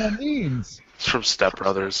 I know what that means. It's from Step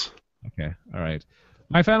Brothers. Okay, all right.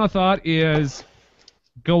 My final thought is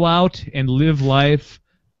go out and live life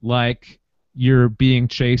like you're being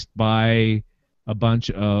chased by a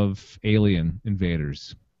bunch of alien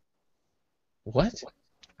invaders. What?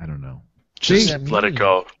 I don't know. Just let it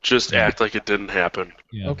go. Just act like it didn't happen.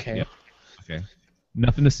 Yeah. Okay. Yep. Okay.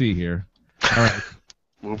 Nothing to see here. All right.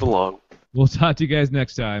 Move along. We'll talk to you guys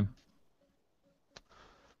next time.